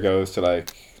elevator goes to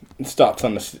stops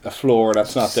on a floor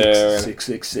that's not there.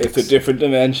 666. It's a different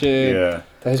dimension. Yeah,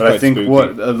 but I think spooky.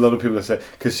 What a lot of people are saying,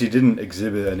 because she didn't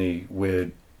exhibit any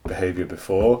weird behavior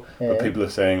before, but people are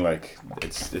saying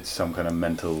it's some kind of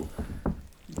mental.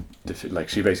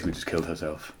 She basically just killed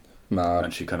herself. Mad.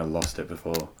 And she kind of lost it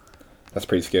before. That's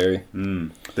pretty scary.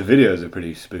 The videos are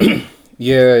pretty spooky.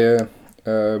 Yeah.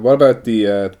 What about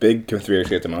the big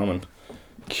conspiracy at the moment?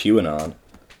 QAnon.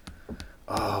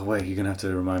 Oh, wait, you're going to have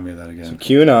to remind me of that again. So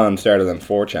QAnon started on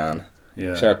 4chan.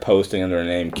 Yeah. Started posting under the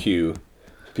name Q.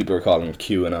 People were calling him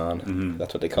QAnon.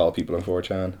 That's what they call people on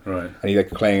 4chan. Right. And he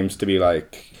claims to be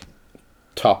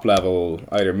top level,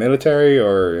 either military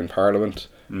or in parliament.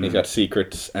 And he's got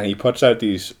secrets. And he puts out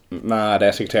these mad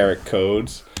esoteric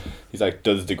codes. He's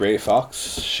does the grey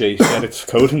fox shed its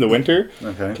coat in the winter?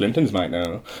 Okay. Clintons might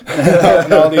know.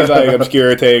 And all these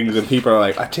obscure things, and people are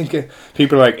I think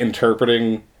people are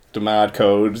interpreting the mad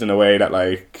codes in a way that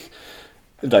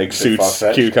suits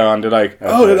QCon. They're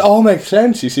oh, it all makes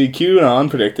sense. You see, QAnon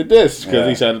predicted this because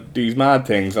he said these mad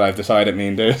things that I've decided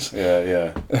mean this.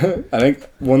 Yeah. I think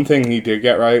one thing he did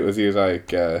get right was he was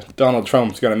Donald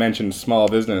Trump's going to mention small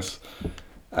business.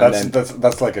 That's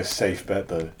a safe bet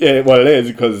though. Yeah, well it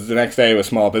is, because the next day was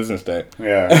Small Business Day.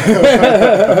 Yeah.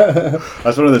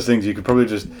 That's one of those things you could probably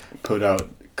just put out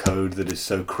code that is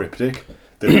so cryptic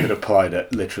that it could apply to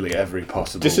literally every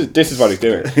possible. This is what he's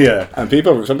doing. Yeah. And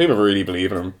some people really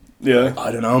believe in him. Yeah.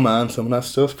 I don't know, man. Some of that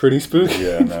stuff's pretty spooky.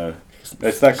 Yeah, no.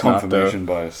 It's that confirmation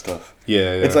bias stuff.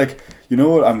 Yeah. It's you know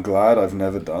what I'm glad I've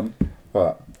never done?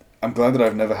 What? I'm glad that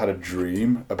I've never had a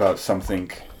dream about something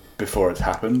before it's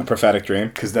happened. A prophetic dream.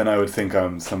 Because then I would think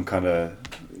I'm some kind of,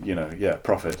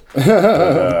 prophet.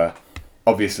 But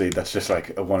obviously that's just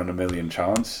a 1 in a million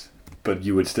chance. But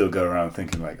you would still go around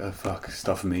thinking oh fuck,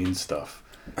 stuff means stuff.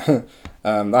 That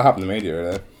happened to me the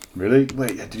other day. Really?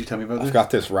 Wait, did you tell me about this? I've got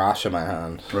this rash on my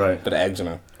hand. Right. Bit of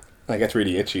eczema. And it gets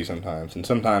really itchy sometimes. And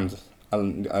sometimes I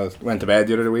went to bed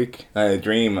the other week. I had a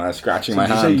dream. I was scratching my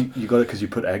hand. Did you say you got it because you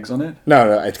put eggs on it?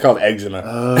 No, it's called eczema.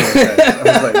 Oh, okay.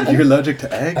 I was you're allergic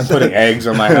to eggs? I'm putting eggs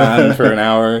on my hand for an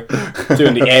hour,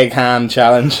 doing the egg hand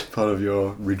challenge. Part of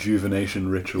your rejuvenation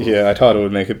ritual. Yeah, I thought it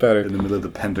would make it better. In the middle of the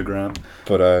pentagram.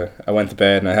 But I went to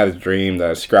bed and I had a dream that I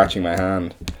was scratching my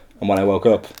hand. And when I woke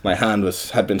up, my hand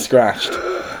had been scratched.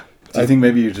 Do you think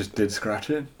maybe you just did scratch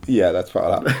it? Yeah, that's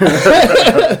probably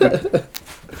happened.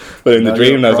 But in the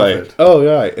dream, I was like, oh,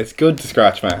 yeah, it's good to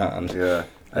scratch my hand. Yeah.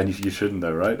 And you shouldn't,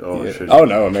 though, right? Or Yeah. should Oh,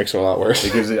 no, it makes it a lot worse.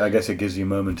 I guess it gives you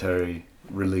momentary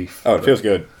relief. Oh, it feels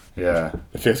good. Yeah.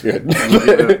 It feels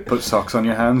good. Put socks on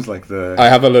your hands like the... I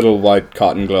have a little white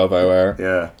cotton glove I wear.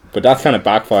 Yeah. But that's kind of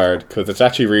backfired because it's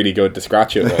actually really good to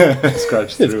scratch it with.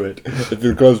 Scratch through it.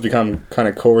 The gloves become kind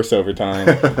of coarse over time.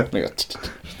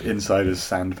 Inside is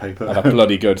sandpaper. And a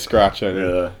bloody good scratch out of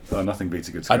it. Yeah. Oh, nothing beats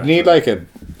a good scratch. I'd need like a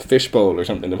fishbowl or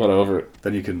something to put over it.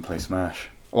 Then you can play Smash.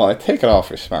 Well, I'd take it off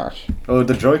for Smash. Oh,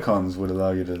 the Joy-Cons would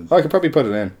allow you to... Oh, I could probably put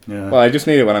it in. Yeah. Well, I just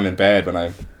need it when I'm in bed, when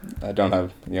I don't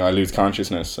have, I lose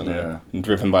consciousness and I'm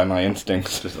driven by my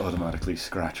instincts. Just automatically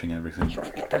scratching everything.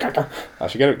 I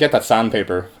should get that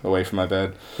sandpaper away from my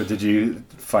bed. But did you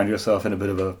find yourself in a bit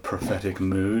of a prophetic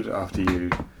mood after you...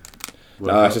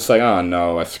 No, it's just like, oh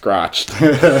no, I scratched.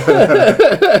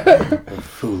 A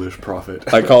foolish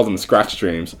prophet. I call them scratch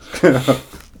dreams.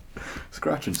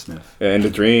 Scratch and sniff. In the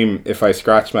dream, if I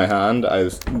scratched my hand,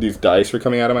 these dice were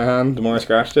coming out of my hand the more I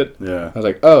scratched it. Yeah. I was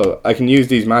like, oh, I can use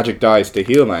these magic dice to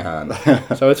heal my hand.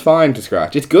 So it's fine to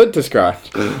scratch. It's good to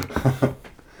scratch.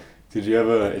 Did you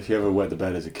ever, if you ever wet the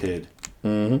bed as a kid,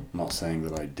 Mm-hmm. I'm not saying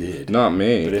that I did. Not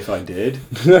me. But if I did,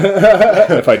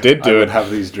 if I did do I would it.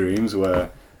 have these dreams where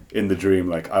in the dream,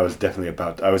 like, I was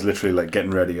literally like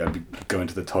getting ready, I'd be going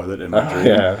to the toilet in my dream.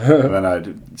 Yeah. And then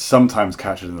I'd sometimes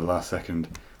catch it in the last second.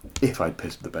 If I'd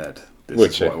pissed the bed, this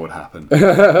is what would happen.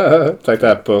 It's like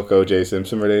that book O.J.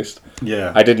 Simpson released.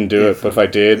 Yeah. I didn't do it, but if I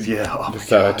did, yeah, oh my I'd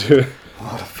God. do it.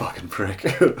 What a fucking prick.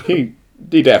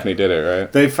 He definitely did it,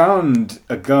 right? They found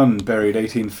a gun buried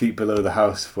 18 feet below the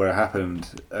house where it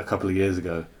happened a couple of years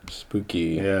ago.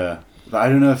 Spooky. Yeah. But I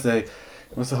don't know if they...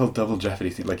 What's the whole double jeopardy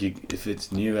thing? Like, if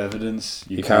it's new evidence,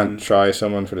 You can't try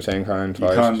someone for the same crime twice.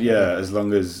 You can't, yeah, as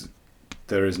long as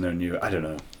there is no new... I don't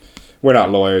know. We're not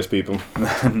lawyers, people.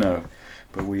 No.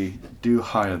 But we do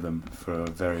hire them for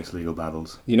various legal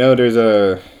battles. You know,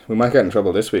 we might get in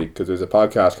trouble this week because there's a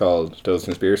podcast called Those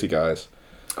Conspiracy Guys.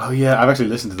 Oh, yeah, I've actually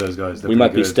listened to those guys. We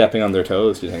might be stepping on their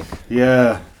toes, do you think?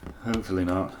 Yeah, hopefully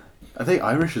not. Are they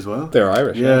Irish as well? They're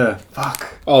Irish. Yeah,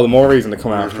 fuck. Oh, the more reason to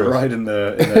come after us. Right in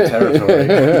their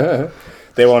territory.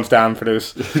 They won't stand for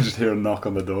this. You just hear a knock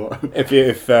on the door.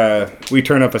 If we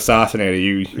turn up assassinator,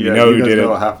 you Yeah, know you who guys did know it.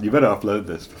 what happened. You better upload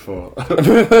this before.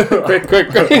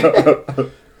 quick.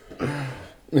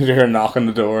 You hear a knock on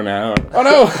the door now. Oh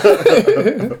no!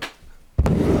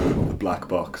 The black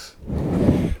box.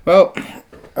 Well,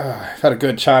 I've had a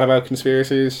good chat about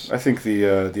conspiracies. I think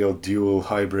the old dual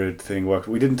hybrid thing worked.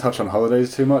 We didn't touch on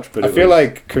holidays too much, but I feel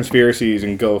like conspiracies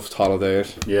engulfed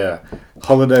holidays. yeah,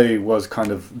 holiday was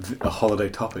kind of a holiday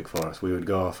topic for us. We would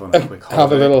go off on a quick holiday,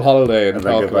 Have a little holiday and and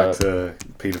then talk go back about to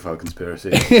paedophile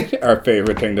conspiracy. our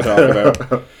favourite thing to talk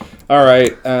about.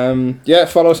 Alright,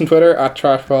 follow us on Twitter at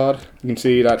TrashPod. You can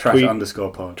see that tweet.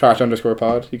 Trash_pod.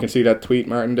 Trash_pod. You can see that tweet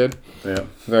Martin did. Yeah,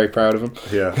 Very proud of him.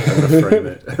 yeah. I'm gonna frame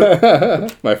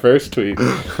it. My first tweet.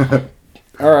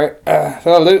 Alright,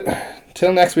 that'll do.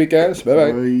 Till next week, guys. Bye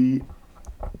bye. Bye.